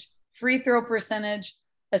percentage, free throw percentage,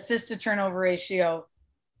 assist to turnover ratio.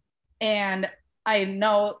 And I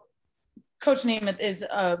know Coach Nemeth is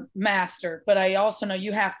a master, but I also know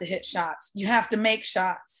you have to hit shots. You have to make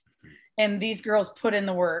shots. And these girls put in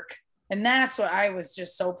the work. And that's what I was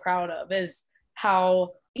just so proud of, is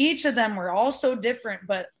how each of them were all so different,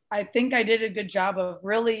 but I think I did a good job of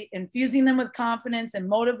really infusing them with confidence and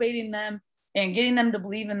motivating them and getting them to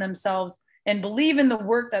believe in themselves and believe in the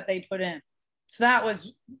work that they put in. So that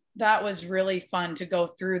was really fun to go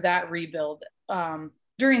through that rebuild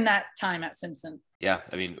during that time at Simpson. Yeah.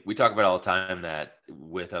 I mean, we talk about all the time that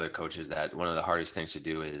with other coaches that one of the hardest things to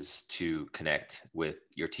do is to connect with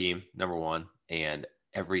your team, number one, and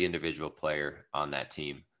every individual player on that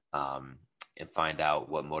team. And find out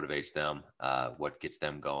what motivates them, what gets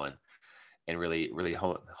them going, and really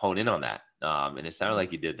hone in on that. And it sounded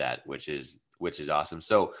like you did that, which is awesome.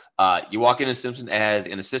 So you walk into Simpson as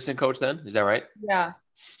an assistant coach then, is that right? Yeah.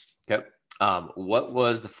 Okay. What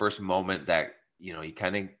was the first moment that, you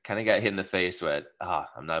kind of got hit in the face with,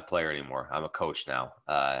 I'm not a player anymore. I'm a coach now.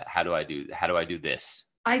 How do I do this?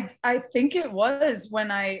 I think it was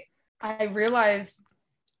when I realized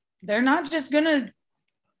they're not just going to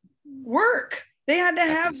work. They had to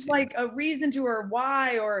have like a reason to, or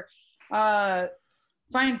why, or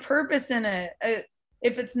find purpose in it.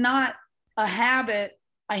 If it's not a habit,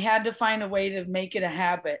 I had to find a way to make it a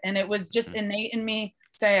habit. And it was just innate in me.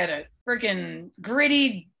 So I had a freaking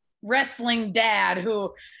gritty wrestling dad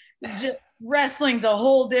who wrestling's a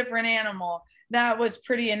whole different animal. That was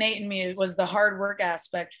pretty innate in me. It was the hard work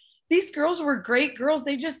aspect. These girls were great girls.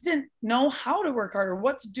 They just didn't know how to work hard or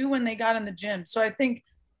what to do when they got in the gym. So I think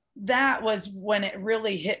that was when it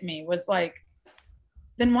really hit me, was like,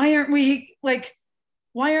 then why aren't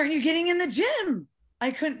you getting in the gym?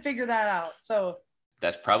 I couldn't figure that out. So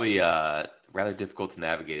that's probably rather difficult to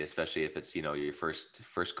navigate, especially if it's, your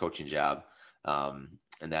first coaching job,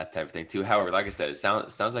 and that type of thing too. However, like I said, it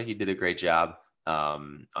sounds like you did a great job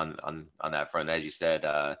on that front. As you said,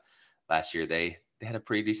 last year they had a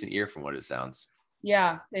pretty decent year from what it sounds.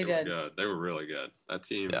 Yeah, they did. Good. They were really good. That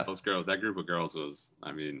team, those girls, that group of girls was,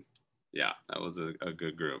 that was a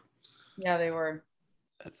good group. Yeah, they were.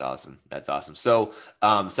 That's awesome. So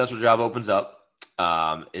central job opens up.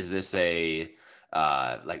 Is this a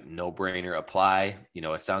no-brainer apply?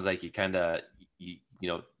 It sounds like you kind of,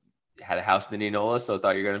 had a house in Indianola, so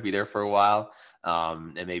thought you're going to be there for a while.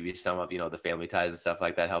 And maybe some of, the family ties and stuff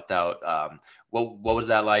like that helped out. What was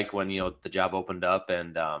that like when, the job opened up,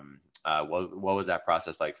 and what was that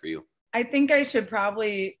process like for you? I think I should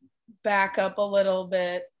probably back up a little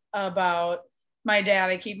bit about my dad.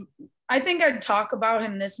 I think I'd talk about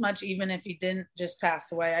him this much, even if he didn't just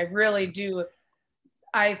pass away. I really do.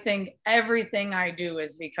 I think everything I do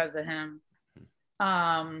is because of him.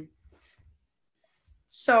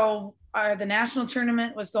 So the national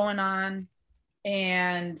tournament was going on,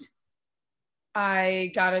 and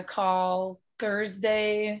I got a call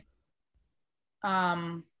Thursday.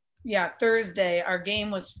 Thursday. Our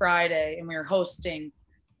game was Friday, and we were hosting.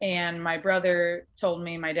 And my brother told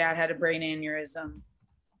me my dad had a brain aneurysm,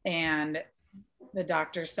 and the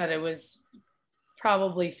doctor said it was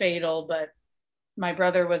probably fatal, but my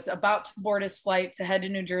brother was about to board his flight to head to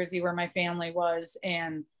New Jersey, where my family was.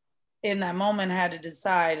 And in that moment, I had to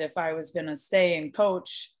decide if I was going to stay and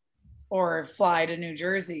coach or fly to New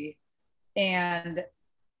Jersey. And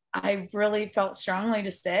I really felt strongly to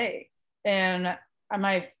stay. And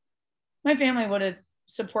my family would have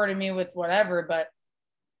supported me with whatever, but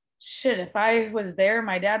shit, if I was there,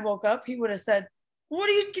 my dad woke up, he would have said, "What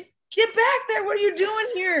do you get back there? What are you doing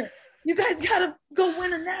here? You guys got to go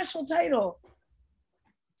win a national title."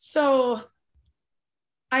 So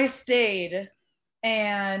I stayed,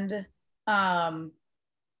 and I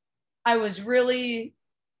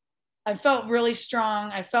felt really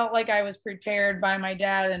strong. I felt like I was prepared by my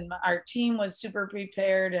dad, and our team was super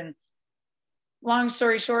prepared. And long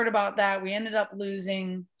story short about that, we ended up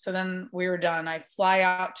losing. So then we were done. I fly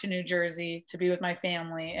out to New Jersey to be with my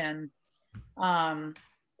family. And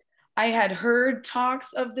I had heard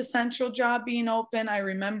talks of the Central job being open. I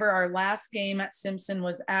remember our last game at Simpson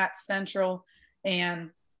was at Central,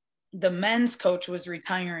 and the men's coach was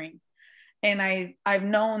retiring. And I've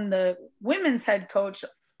known the women's head coach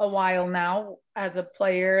a while now as a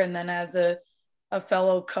player and then as a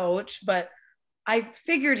fellow coach, but I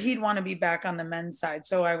figured he'd want to be back on the men's side.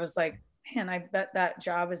 So I was like, man, I bet that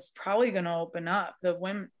job is probably going to open up. The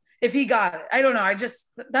women, if he got it, I don't know.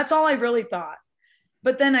 That's all I really thought.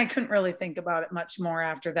 But then I couldn't really think about it much more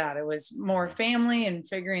after that. It was more family and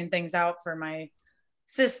figuring things out for my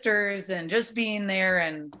sisters and just being there.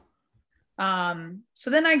 And so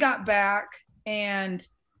then I got back, and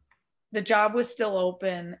the job was still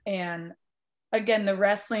open. And again, the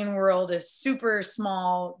wrestling world is super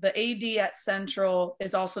small. The AD at Central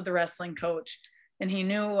is also the wrestling coach. And he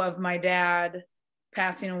knew of my dad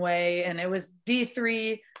passing away. And it was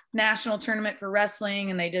D3 national tournament for wrestling.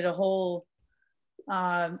 And they did a whole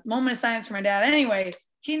moment of silence for my dad. Anyway,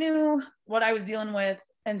 he knew what I was dealing with.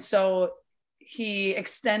 And so he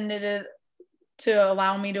extended it to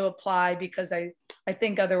allow me to apply, because I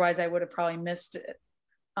think otherwise I would have probably missed it.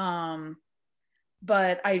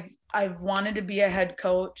 But I've wanted to be a head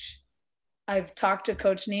coach. I've talked to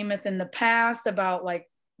Coach Nemeth in the past about, like,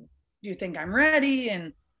 do you think I'm ready?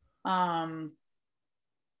 And I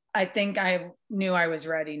think I knew I was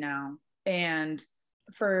ready now. And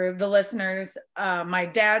for the listeners, my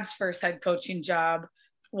dad's first head coaching job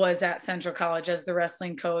was at Central College as the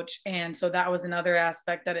wrestling coach. And so that was another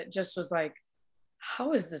aspect that it just was like,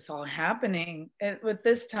 how is this all happening with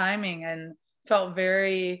this timing? And felt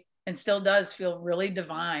very, and still does feel really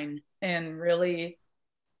divine and really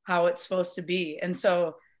how it's supposed to be. And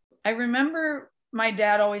so I remember my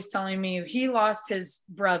dad always telling me he lost his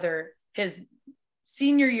brother his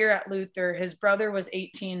senior year at Luther. His brother was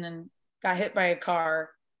 18 and got hit by a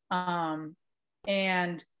car.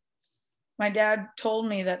 And my dad told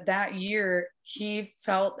me that year he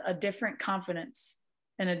felt a different confidence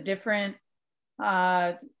and a different,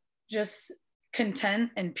 just content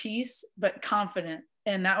and peace, but confident.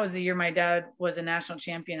 And that was the year my dad was a national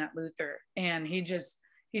champion at Luther. And he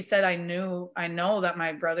said, I know that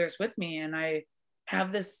my brother's with me and I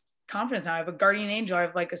have this confidence. I have a guardian angel. I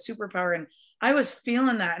have like a superpower. And I was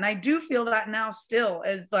feeling that. And I do feel that now still,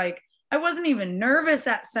 as like, I wasn't even nervous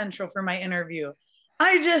at Central for my interview.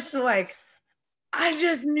 I just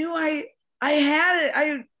knew I had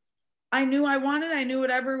it. I knew I wanted, I knew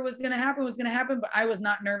whatever was going to happen, but I was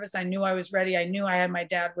not nervous. I knew I was ready. I knew I had my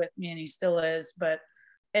dad with me and he still is,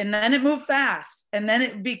 and then it moved fast. And then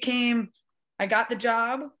it became, I got the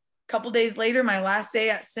job. A couple days later, my last day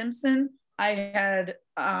at Simpson, I had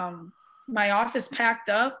my office packed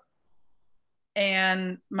up,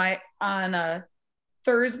 and on a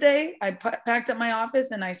Thursday, I packed up my office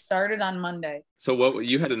and I started on Monday. So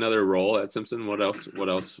you had another role at Simpson. What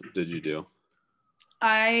else did you do?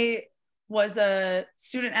 I was a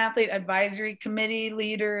student athlete advisory committee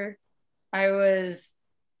leader. I was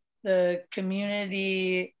the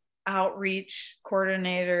community outreach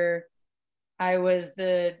coordinator. I was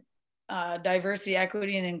the diversity,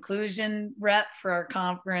 equity, and inclusion rep for our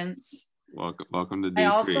conference. Welcome to D3. I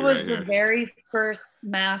also was right the here. very first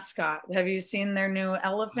mascot. Have you seen their new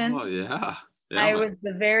elephant? Oh yeah. I was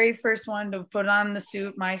the very first one to put on the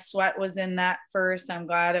suit. My sweat was in that first. I'm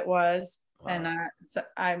glad it was. Wow. And so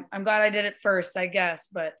I'm glad I did it first, I guess.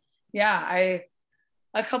 But yeah,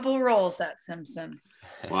 a couple of roles at Simpson.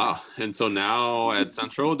 Wow. And so now at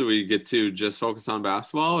Central, do we get to just focus on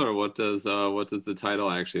basketball, or what does the title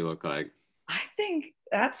actually look like? I think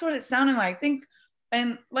that's what it sounded like. I think,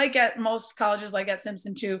 and like at most colleges, like at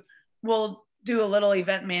Simpson too, we'll do a little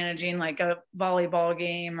event managing, like a volleyball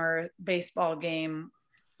game or baseball game.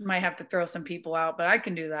 Might have to throw some people out, but I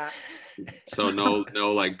can do that. So no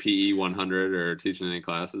like PE 100 or teaching any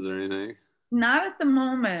classes or anything? Not at the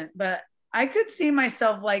moment, but I could see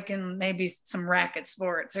myself like in maybe some racket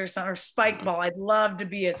sports or spike ball. I'd love to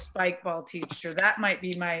be a spike ball teacher. That might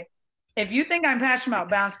be if you think I'm passionate about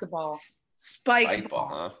basketball, spike ball.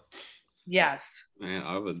 Huh? Yes. Man,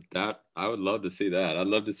 I would love to see that. I'd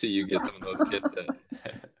love to see you get some of those kids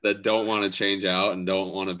that don't want to change out and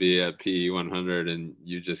don't want to be at PE 100, and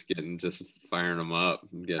you just firing them up.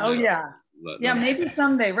 Maybe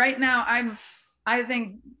someday. Right now, I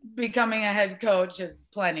think becoming a head coach is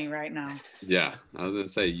plenty right now. Yeah, I was gonna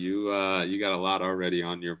say you got a lot already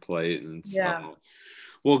on your plate, and so. Yeah.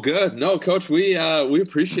 Well, good. No, Coach, we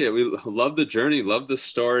appreciate it. We love the journey, love the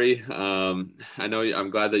story. I know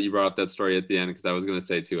I'm glad that you brought up that story at the end, because I was going to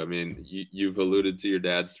say too, I mean, you've alluded to your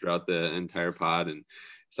dad throughout the entire pod, and it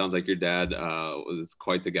sounds like your dad was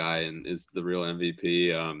quite the guy and is the real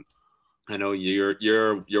MVP. I know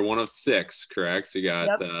you're one of six, correct? So you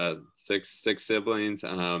got six siblings.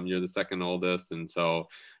 You're the second oldest, and so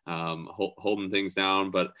holding things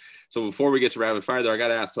down. But so before we get to rapid fire, though, I got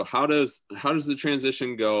to ask. So how does the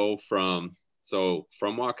transition go from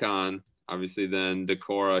Waukon, obviously, then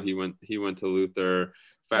Decorah? He went to Luther.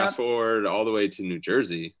 Fast forward all the way to New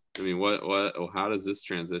Jersey. I mean, how does this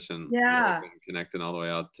transition? Yeah, connecting all the way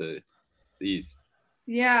out to the east.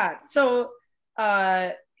 Yeah. So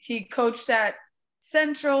he coached at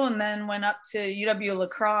Central and then went up to UW La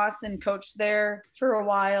Crosse and coached there for a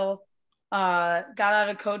while. Got out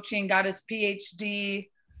of coaching, got his PhD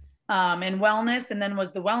in wellness, and then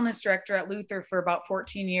was the wellness director at Luther for about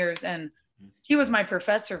 14 years. And he was my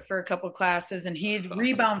professor for a couple classes, and he'd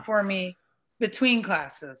rebound for me between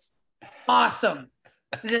classes. Awesome.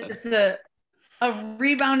 Just a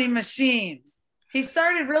rebounding machine. He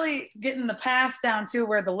started really getting the pass down too,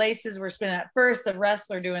 where the laces were spinning. At first, the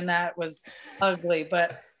wrestler doing that was ugly.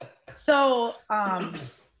 But so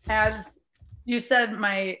as you said,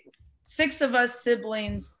 my 6 of us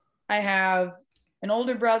siblings, I have an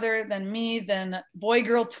older brother than me, then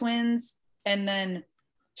boy-girl twins, and then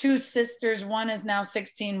 2 sisters. One is now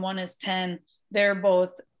 16, one is 10. They're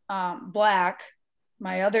both Black.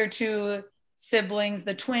 My other 2 siblings,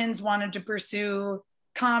 the twins, wanted to pursue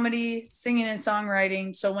comedy, singing, and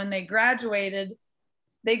songwriting. So when they graduated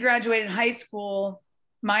high school,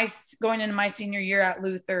 going into my senior year at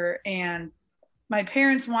Luther, and my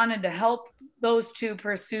parents wanted to help those 2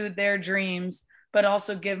 pursue their dreams, but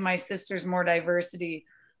also give my sisters more diversity.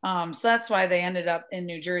 So that's why they ended up in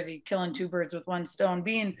New Jersey, killing 2 birds with 1 stone,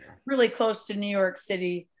 being really close to New York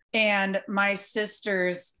City. And my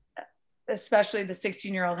sisters, especially the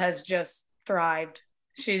 16-year-old, has just thrived.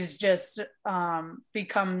 She's just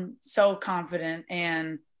become so confident,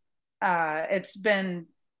 and it's been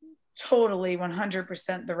totally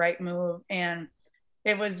 100% the right move. And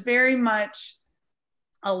it was very much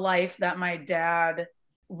a life that my dad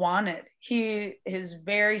wanted. He is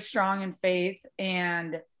very strong in faith,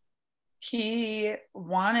 and he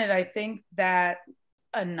wanted, I think, that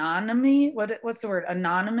what's the word?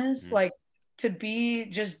 Anonymous, Mm-hmm. like to be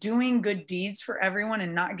just doing good deeds for everyone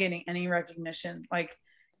and not getting any recognition. Like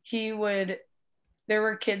there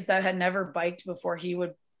were kids that had never biked before. He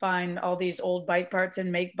would find all these old bike parts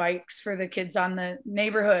and make bikes for the kids on the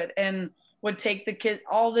neighborhood, and would take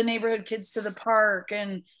all the neighborhood kids to the park.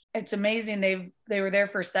 And it's amazing. They were there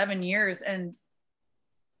for 7 years, and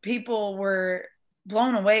people were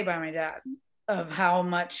blown away by my dad of how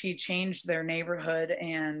much he changed their neighborhood,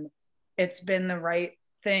 and it's been the right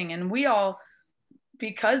thing. And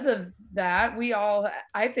because of that,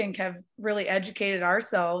 I think, have really educated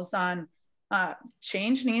ourselves on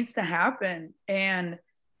change needs to happen. And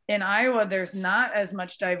in Iowa, there's not as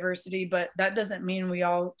much diversity, but that doesn't mean we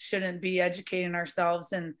all shouldn't be educating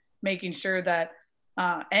ourselves and making sure that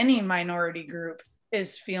any minority group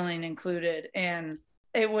is feeling included. And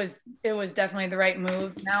it was definitely the right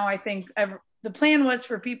move. Now I think the plan was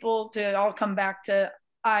for people to all come back to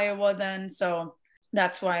Iowa then. So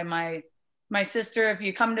that's why my sister, if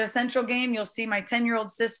you come to a Central game, you'll see my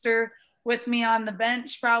 10-year-old sister with me on the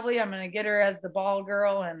bench. Probably I'm going to get her as the ball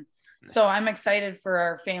girl. And so I'm excited for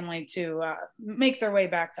our family to make their way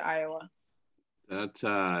back to Iowa. That's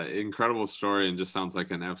an incredible story, and just sounds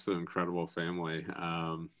like an absolute incredible family.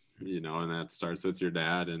 And that starts with your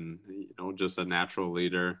dad, and just a natural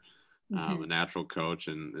leader, a natural coach,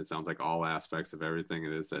 and it sounds like all aspects of everything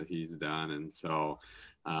it is that he's done. And so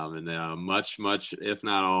much, if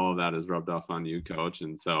not all of that is rubbed off on you, Coach.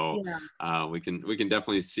 And so we can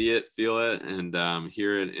definitely see it, feel it, and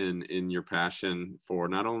hear it in your passion for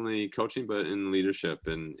not only coaching, but in leadership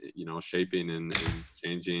and, shaping and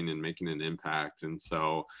changing and making an impact. And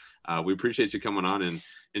so we appreciate you coming on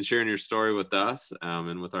and sharing your story with us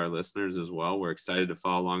and with our listeners as well. We're excited to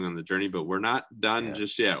follow along on the journey, but we're not done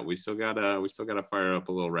just yet. We still gotta fire up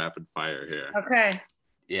a little rapid fire here. Okay.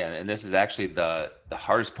 Yeah, and this is actually the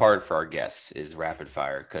hardest part for our guests is rapid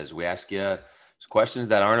fire, because we ask you questions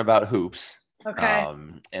that aren't about hoops. Okay.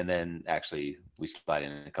 And then actually we slide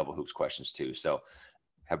in a couple hoops questions too. So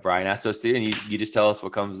have Brian asked us to, and you just tell us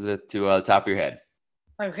what comes to the top of your head.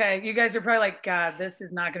 Okay. You guys are probably like, God, this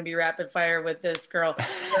is not going to be rapid fire with this girl.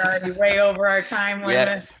 We're already way over our time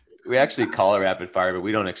limit. We actually call it rapid fire, but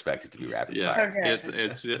we don't expect it to be rapid fire. Okay.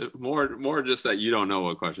 It's more just that you don't know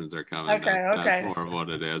what questions are coming. Okay. That's more of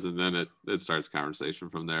what it is. And then it starts conversation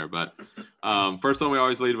from there. But first one we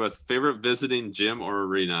always lead with: favorite visiting gym or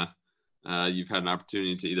arena you've had an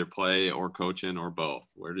opportunity to either play or coach in, or both.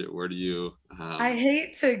 Where do you I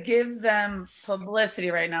hate to give them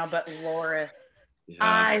publicity right now, but Loris. Yeah.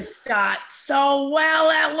 I shot so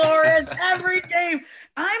well at Loris every game.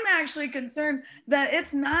 I'm actually concerned that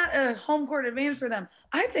it's not a home court advantage for them.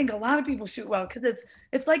 I think a lot of people shoot well because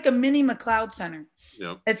it's like a mini McLeod Center.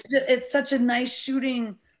 Yep. It's such a nice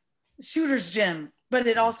shooter's gym, but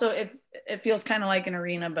it also it feels kind of like an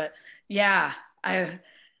arena. But yeah, I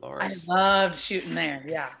loved shooting there.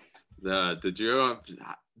 Yeah.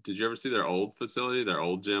 Did you ever see their old facility, their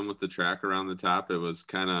old gym with the track around the top? It was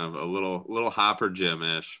kind of a little Hopper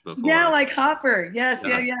gym-ish before. Yeah, like Hopper. Yes,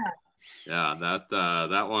 yeah. Yeah,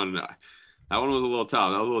 that one was a little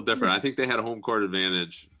tough. That was a little different. I think they had a home court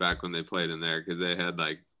advantage back when they played in there, because they had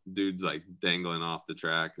like dudes like dangling off the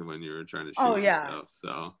track when you were trying to shoot. Oh yeah. And stuff.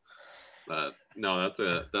 So, but no,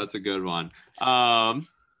 that's a good one.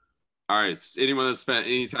 All right. Anyone that spent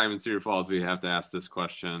any time in Cedar Falls, we have to ask this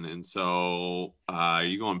question. And so, are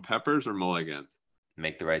you going Peppers or Mulligans?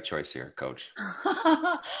 Make the right choice here, Coach.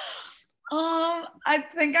 I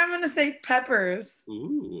think I'm going to say Peppers.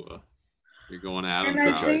 Ooh, you're going Adam.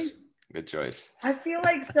 Good choice. I feel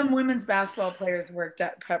like some women's basketball players worked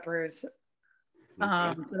at Peppers.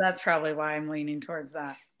 Okay. So that's probably why I'm leaning towards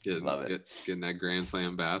that. Getting that Grand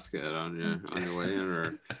Slam basket on your way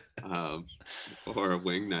in, or a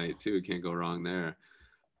wing night too. Can't go wrong there.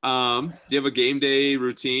 Do you have a game day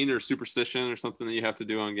routine or superstition or something that you have to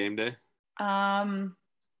do on game day?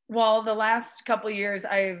 Well, the last couple of years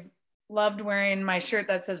I've loved wearing my shirt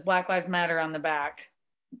that says Black Lives Matter on the back.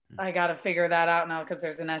 I got to figure that out now because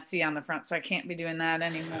there's an SC on the front, so I can't be doing that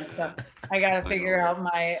anymore. So I got to figure out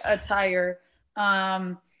my attire.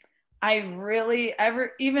 I really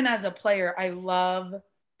even as a player, I love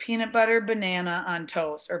peanut butter banana on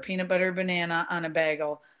toast or peanut butter banana on a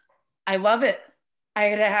bagel. I love it. I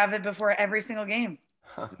had to have it before every single game.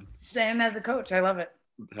 Same as a coach. I love it.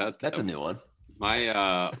 That's a new one.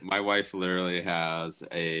 My wife literally has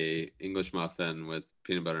a English muffin with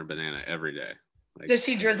peanut butter and banana every day. Like, does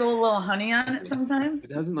she drizzle a little honey on it sometimes?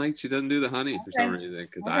 She doesn't do the honey for some reason.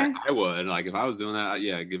 Because Okay. I would, like, if I was doing that,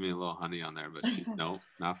 yeah, give me a little honey on there. But no,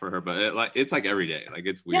 not for her. But it's like every day. Like,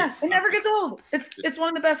 it's weird. Yeah, it never gets old. It's one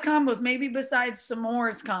of the best combos, maybe besides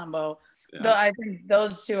S'mores combo. Yeah. Though I think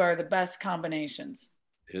those two are the best combinations.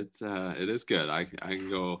 It is good. I can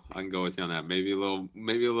go with you on that. Maybe a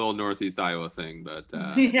little Northeast Iowa thing, but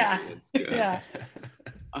yeah, it's good. yeah.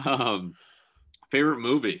 Favorite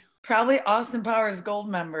movie? Probably Austin Powers Gold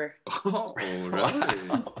Member. Oh, really?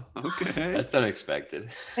 Wow. Okay. That's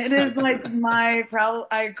unexpected. It is like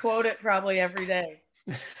I quote it probably every day.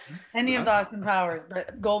 Any of the Austin Powers,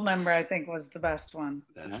 but Gold Member I think was the best one.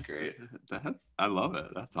 That's great. I love it.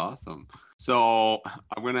 That's awesome. So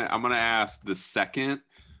I'm gonna ask the second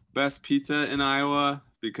best pizza in Iowa,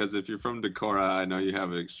 because if you're from Decorah, I know you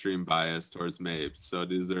have an extreme bias towards Mabes. So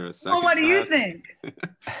is there a second? Well, what do you think?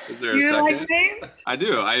 Is there you a second? like Mabes? I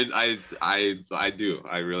do. I do.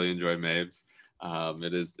 I really enjoy Mabes.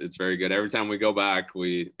 It's very good. Every time we go back,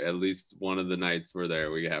 we at least one of the nights we're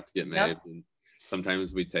there, we have to get Mabes. Yep. And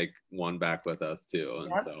sometimes we take one back with us too.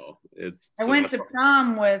 And so it's. I went to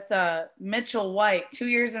prom with Mitchell White 2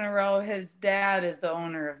 years in a row. His dad is the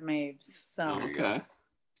owner of Mabes. So okay.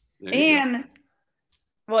 And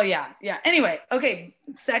well, yeah. Anyway, okay.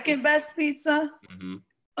 Second best pizza. Mm-hmm.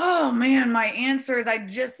 Oh man, my answer is I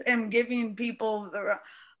just am giving people the.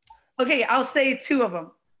 Okay, I'll say two of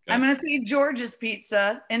them. Okay. I'm gonna say George's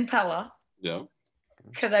Pizza in Pella. Yeah.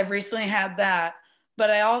 Because I've recently had that,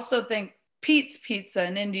 but I also think Pete's Pizza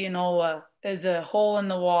in Indianola is a hole in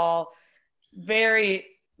the wall. Very,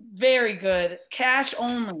 very good. Cash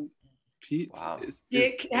only. Pete's. Wow.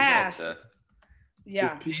 Get cash. Yeah.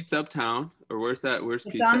 Is Pete's uptown, or where's Pete's?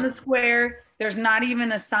 It's on the square. There's not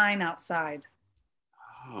even a sign outside.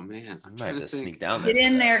 Oh man, I might have to sneak down there. Get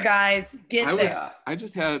in there, guys. Get there. I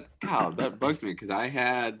just had. God, that bugs me because I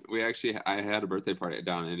had a birthday party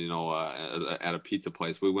down in Indianola at a pizza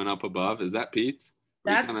place. We went up above. Is that Pete's?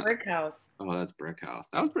 That's Brick House. Oh, that's Brick House.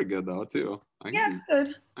 That was pretty good though too. It's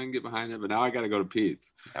good. I can get behind it, but now I got to go to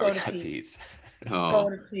Pete's. Go to Pete's. Oh, go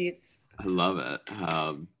to Pete's. I love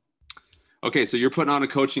it. Okay, so you're putting on a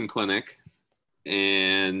coaching clinic,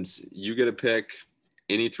 and you get to pick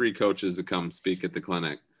any three coaches to come speak at the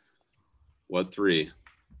clinic. What three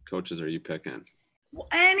coaches are you picking?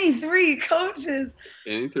 Any three coaches.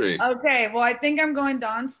 Any three. Okay, well, I think I'm going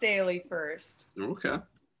Dawn Staley first. Okay.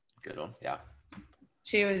 Good one. Yeah.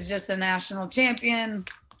 She was just a national champion.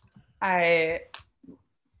 I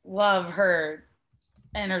love her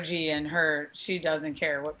energy and she doesn't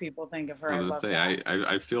care what people think of her.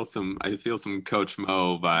 I feel some Coach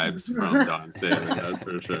Mo vibes from Dawn Staley, that's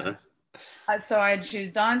for sure. So I'd choose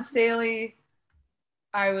Dawn Staley.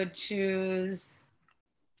 I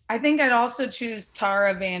think I'd also choose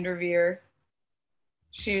Tara Vanderveer.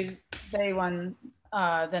 They won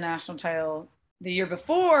the national title the year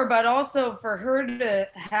before, but also for her to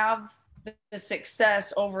have the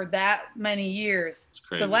success over that many years.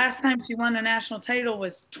 The last time she won a national title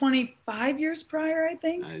was 25 years prior, I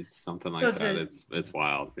think. It's something like that. It's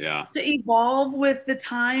wild. Yeah. To evolve with the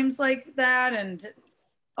times like that. And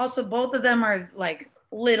also both of them are like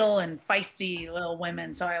little and feisty little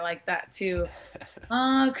women. So I like that too.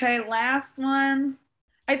 Okay. Last one.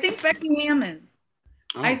 I think Becky Hammond.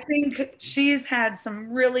 Oh. I think she's had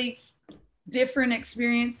some really different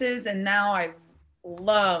experiences, and now I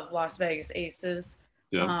love Las Vegas Aces,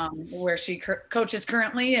 where she coaches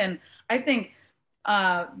currently. And I think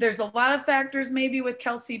there's a lot of factors maybe with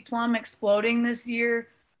Kelsey Plum exploding this year.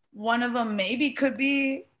 One of them maybe could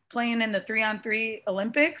be playing in the 3-on-3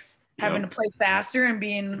 Olympics, having to play faster and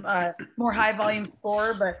being a more high volume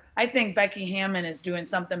scorer. But I think Becky Hammond is doing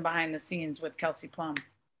something behind the scenes with Kelsey Plum.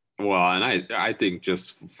 Well, and I think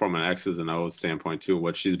just from an X's and O's standpoint too,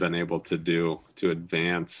 what she's been able to do to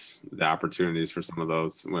advance the opportunities for some of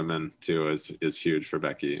those women too is huge for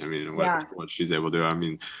Becky. I mean, what she's able to do. I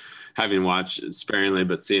mean, having watched sparingly,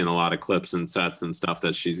 but seeing a lot of clips and sets and stuff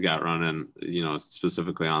that she's got running,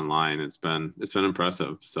 specifically online, it's been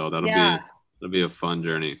impressive. So that'll be a fun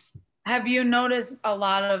journey. Have you noticed a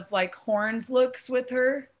lot of like horns looks with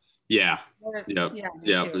her? Yeah. Yep.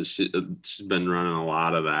 She's been running a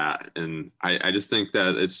lot of that. And I just think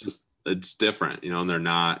that it's different, and they're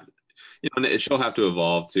not, she'll have to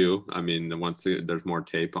evolve too. I mean, once there's more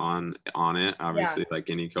tape on it, obviously, like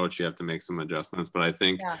any coach, you have to make some adjustments, but I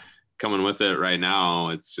think coming with it right now,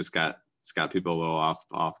 it's got people a little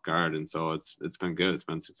off guard. And so it's been good. It's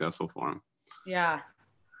been successful for them. Yeah.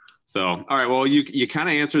 So, all right. Well, you kind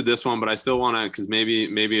of answered this one, but I still want to, because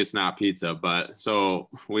maybe it's not pizza. But so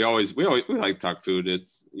we like to talk food.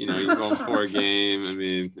 It's, you know, you're going for a game. I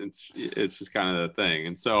mean, it's just kind of the thing.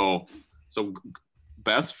 And so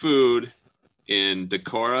best food in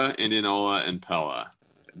Decorah, Indianola, and Pella.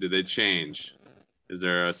 Do they change? Is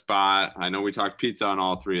there a spot? I know we talked pizza on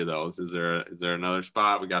all three of those. Is there another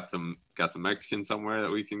spot? We got some Mexican somewhere that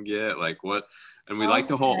we can get. Like what? And we like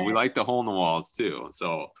the hole in the walls too.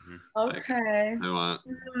 So okay. I want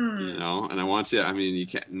you know, and I want you. I mean, you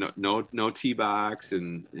can't no tee box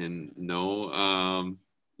and no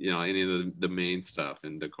you know, any of the main stuff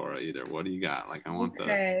in Decorah either. What do you got? Like I want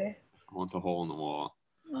the hole in the wall.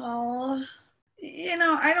 Oh, you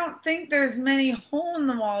know, I don't think there's many hole in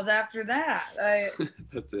the walls after that.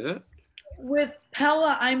 That's it. With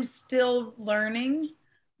Pella, I'm still learning,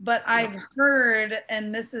 but I've heard,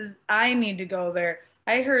 and I need to go there.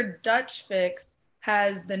 I heard Dutch Fix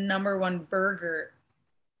has the #1 burger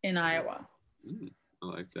in Iowa. I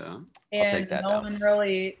like that. And I'll take that no one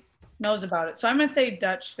really knows about it. So I'm going to say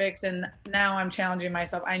Dutch Fix, and now I'm challenging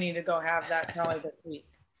myself. I need to go have that probably this week.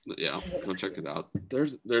 Yeah, go check it out.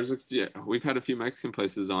 There's a few. We've had a few Mexican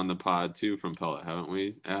places on the pod too from Pellet, haven't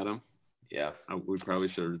we, Adam? Yeah, we probably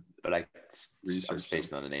should. But I'm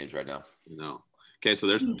spacing on the names right now. No. Okay, so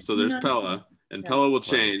there's Pella, and Pella will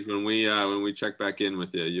change when we check back in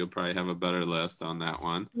with you. You'll probably have a better list on that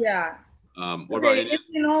one. Yeah. What about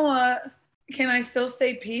Indianola? Can I still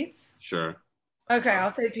say Pete's? Sure. Okay, I'll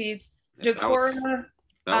say Pete's. Decorah,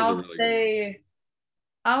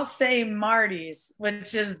 I'll say Marty's,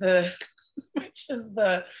 which is the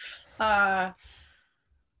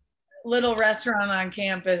little restaurant on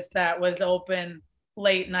campus that was open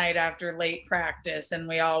late night after late practice, and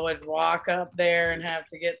we all would walk up there and have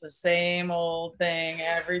to get the same old thing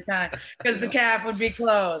every time because the calf would be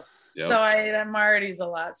closed. Yep. So I ate at Marty's a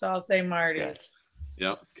lot, so I'll say Marty's.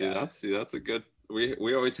 Yep. See, that's a good.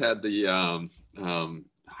 We always had the I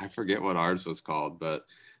forget what ours was called, but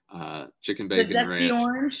chicken bacon ranch. The zesty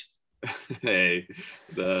orange. Hey,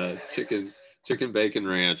 the chicken bacon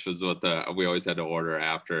ranch was what we always had to order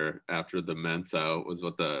after the Mensa was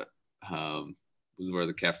what was where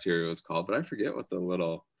the cafeteria was called, but I forget what the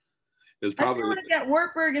little. It was probably. I feel like at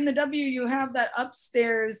Wartburg in the W you have that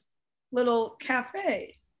upstairs little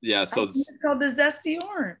cafe. Yeah, so it's called the Zesty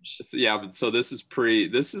Orange. Yeah, but so this is pre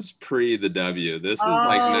the W. This is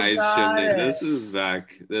like nice chimney. This is the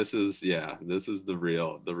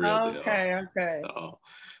real deal. Okay. So,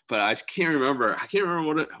 but I can't remember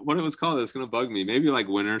what it was called. It's gonna bug me. Maybe like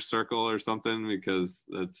Winner's Circle or something, because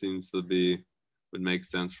that seems to would make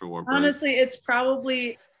sense for Wartburg. Honestly, it's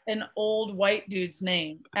probably an old white dude's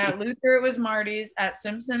name. At Luther it was Marty's, at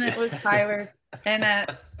Simpson it was Tyler's, and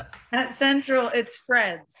at Central it's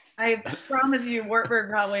Fred's. I promise you Wartburg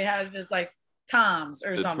probably has just like Tom's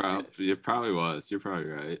or something. It probably was. You're probably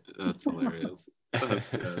right. That's hilarious. That's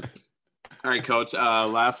good. All right, Coach.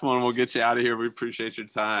 Last one. We'll get you out of here. We appreciate your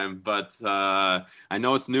time. But I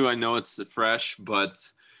know it's new. I know it's fresh. But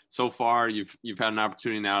so far, you've had an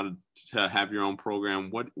opportunity now to have your own program.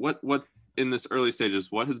 What in this early stages,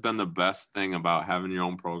 what has been the best thing about having your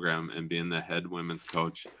own program and being the head women's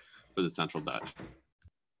coach for the Central Dutch?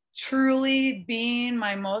 Truly being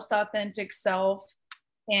my most authentic self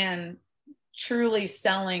and truly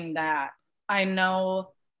selling that. I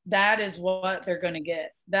know that is what they're going to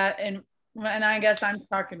get. That and I guess I'm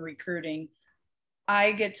talking recruiting.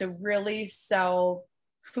 I get to really sell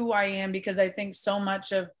who I am, because I think so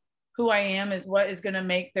much of who I am is what is going to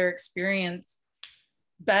make their experience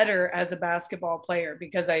better as a basketball player,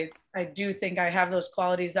 because I do think I have those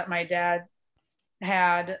qualities that my dad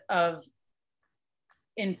had of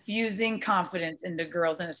infusing confidence into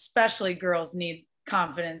girls, and especially girls need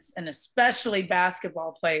confidence, and especially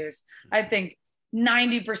basketball players. I think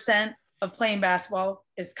 90% of playing basketball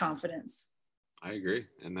is confidence. I agree.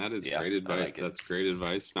 And that is great advice. Like that's great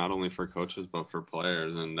advice, not only for coaches, but for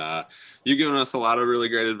players. And you've given us a lot of really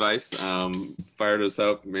great advice, fired us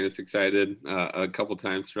up, made us excited a couple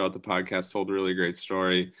times throughout the podcast, told a really great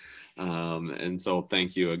story. And so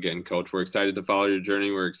thank you again, Coach. We're excited to follow your journey.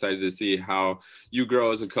 We're excited to see how you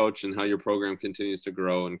grow as a coach and how your program continues to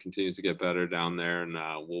grow and continues to get better down there. And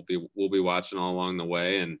we'll be watching all along the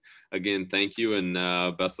way. And again, thank you,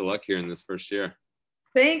 and best of luck here in this first year.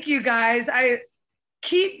 Thank you, guys. I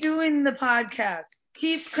keep doing the podcast.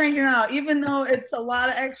 Keep cranking out, even though it's a lot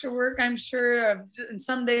of extra work, I'm sure. And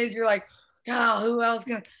some days you're like, God, who else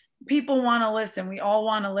can? People want to listen. We all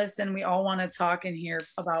want to listen. We all want to talk and hear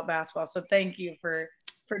about basketball. So thank you for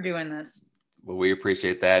doing this. Well, we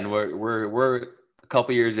appreciate that, and we're a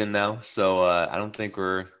couple years in now, so I don't think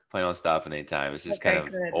we're Plan on stopping anytime. It's just kind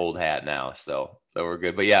of old hat now. So we're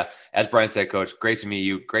good. But yeah, as Brian said, Coach, great to meet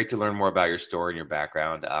you. Great to learn more about your story and your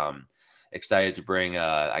background. Excited to bring,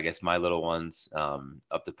 I guess, my little ones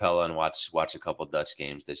up to Pella and watch a couple Dutch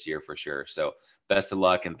games this year for sure. So best of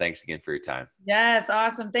luck and thanks again for your time. Yes,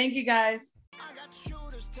 awesome. Thank you, guys.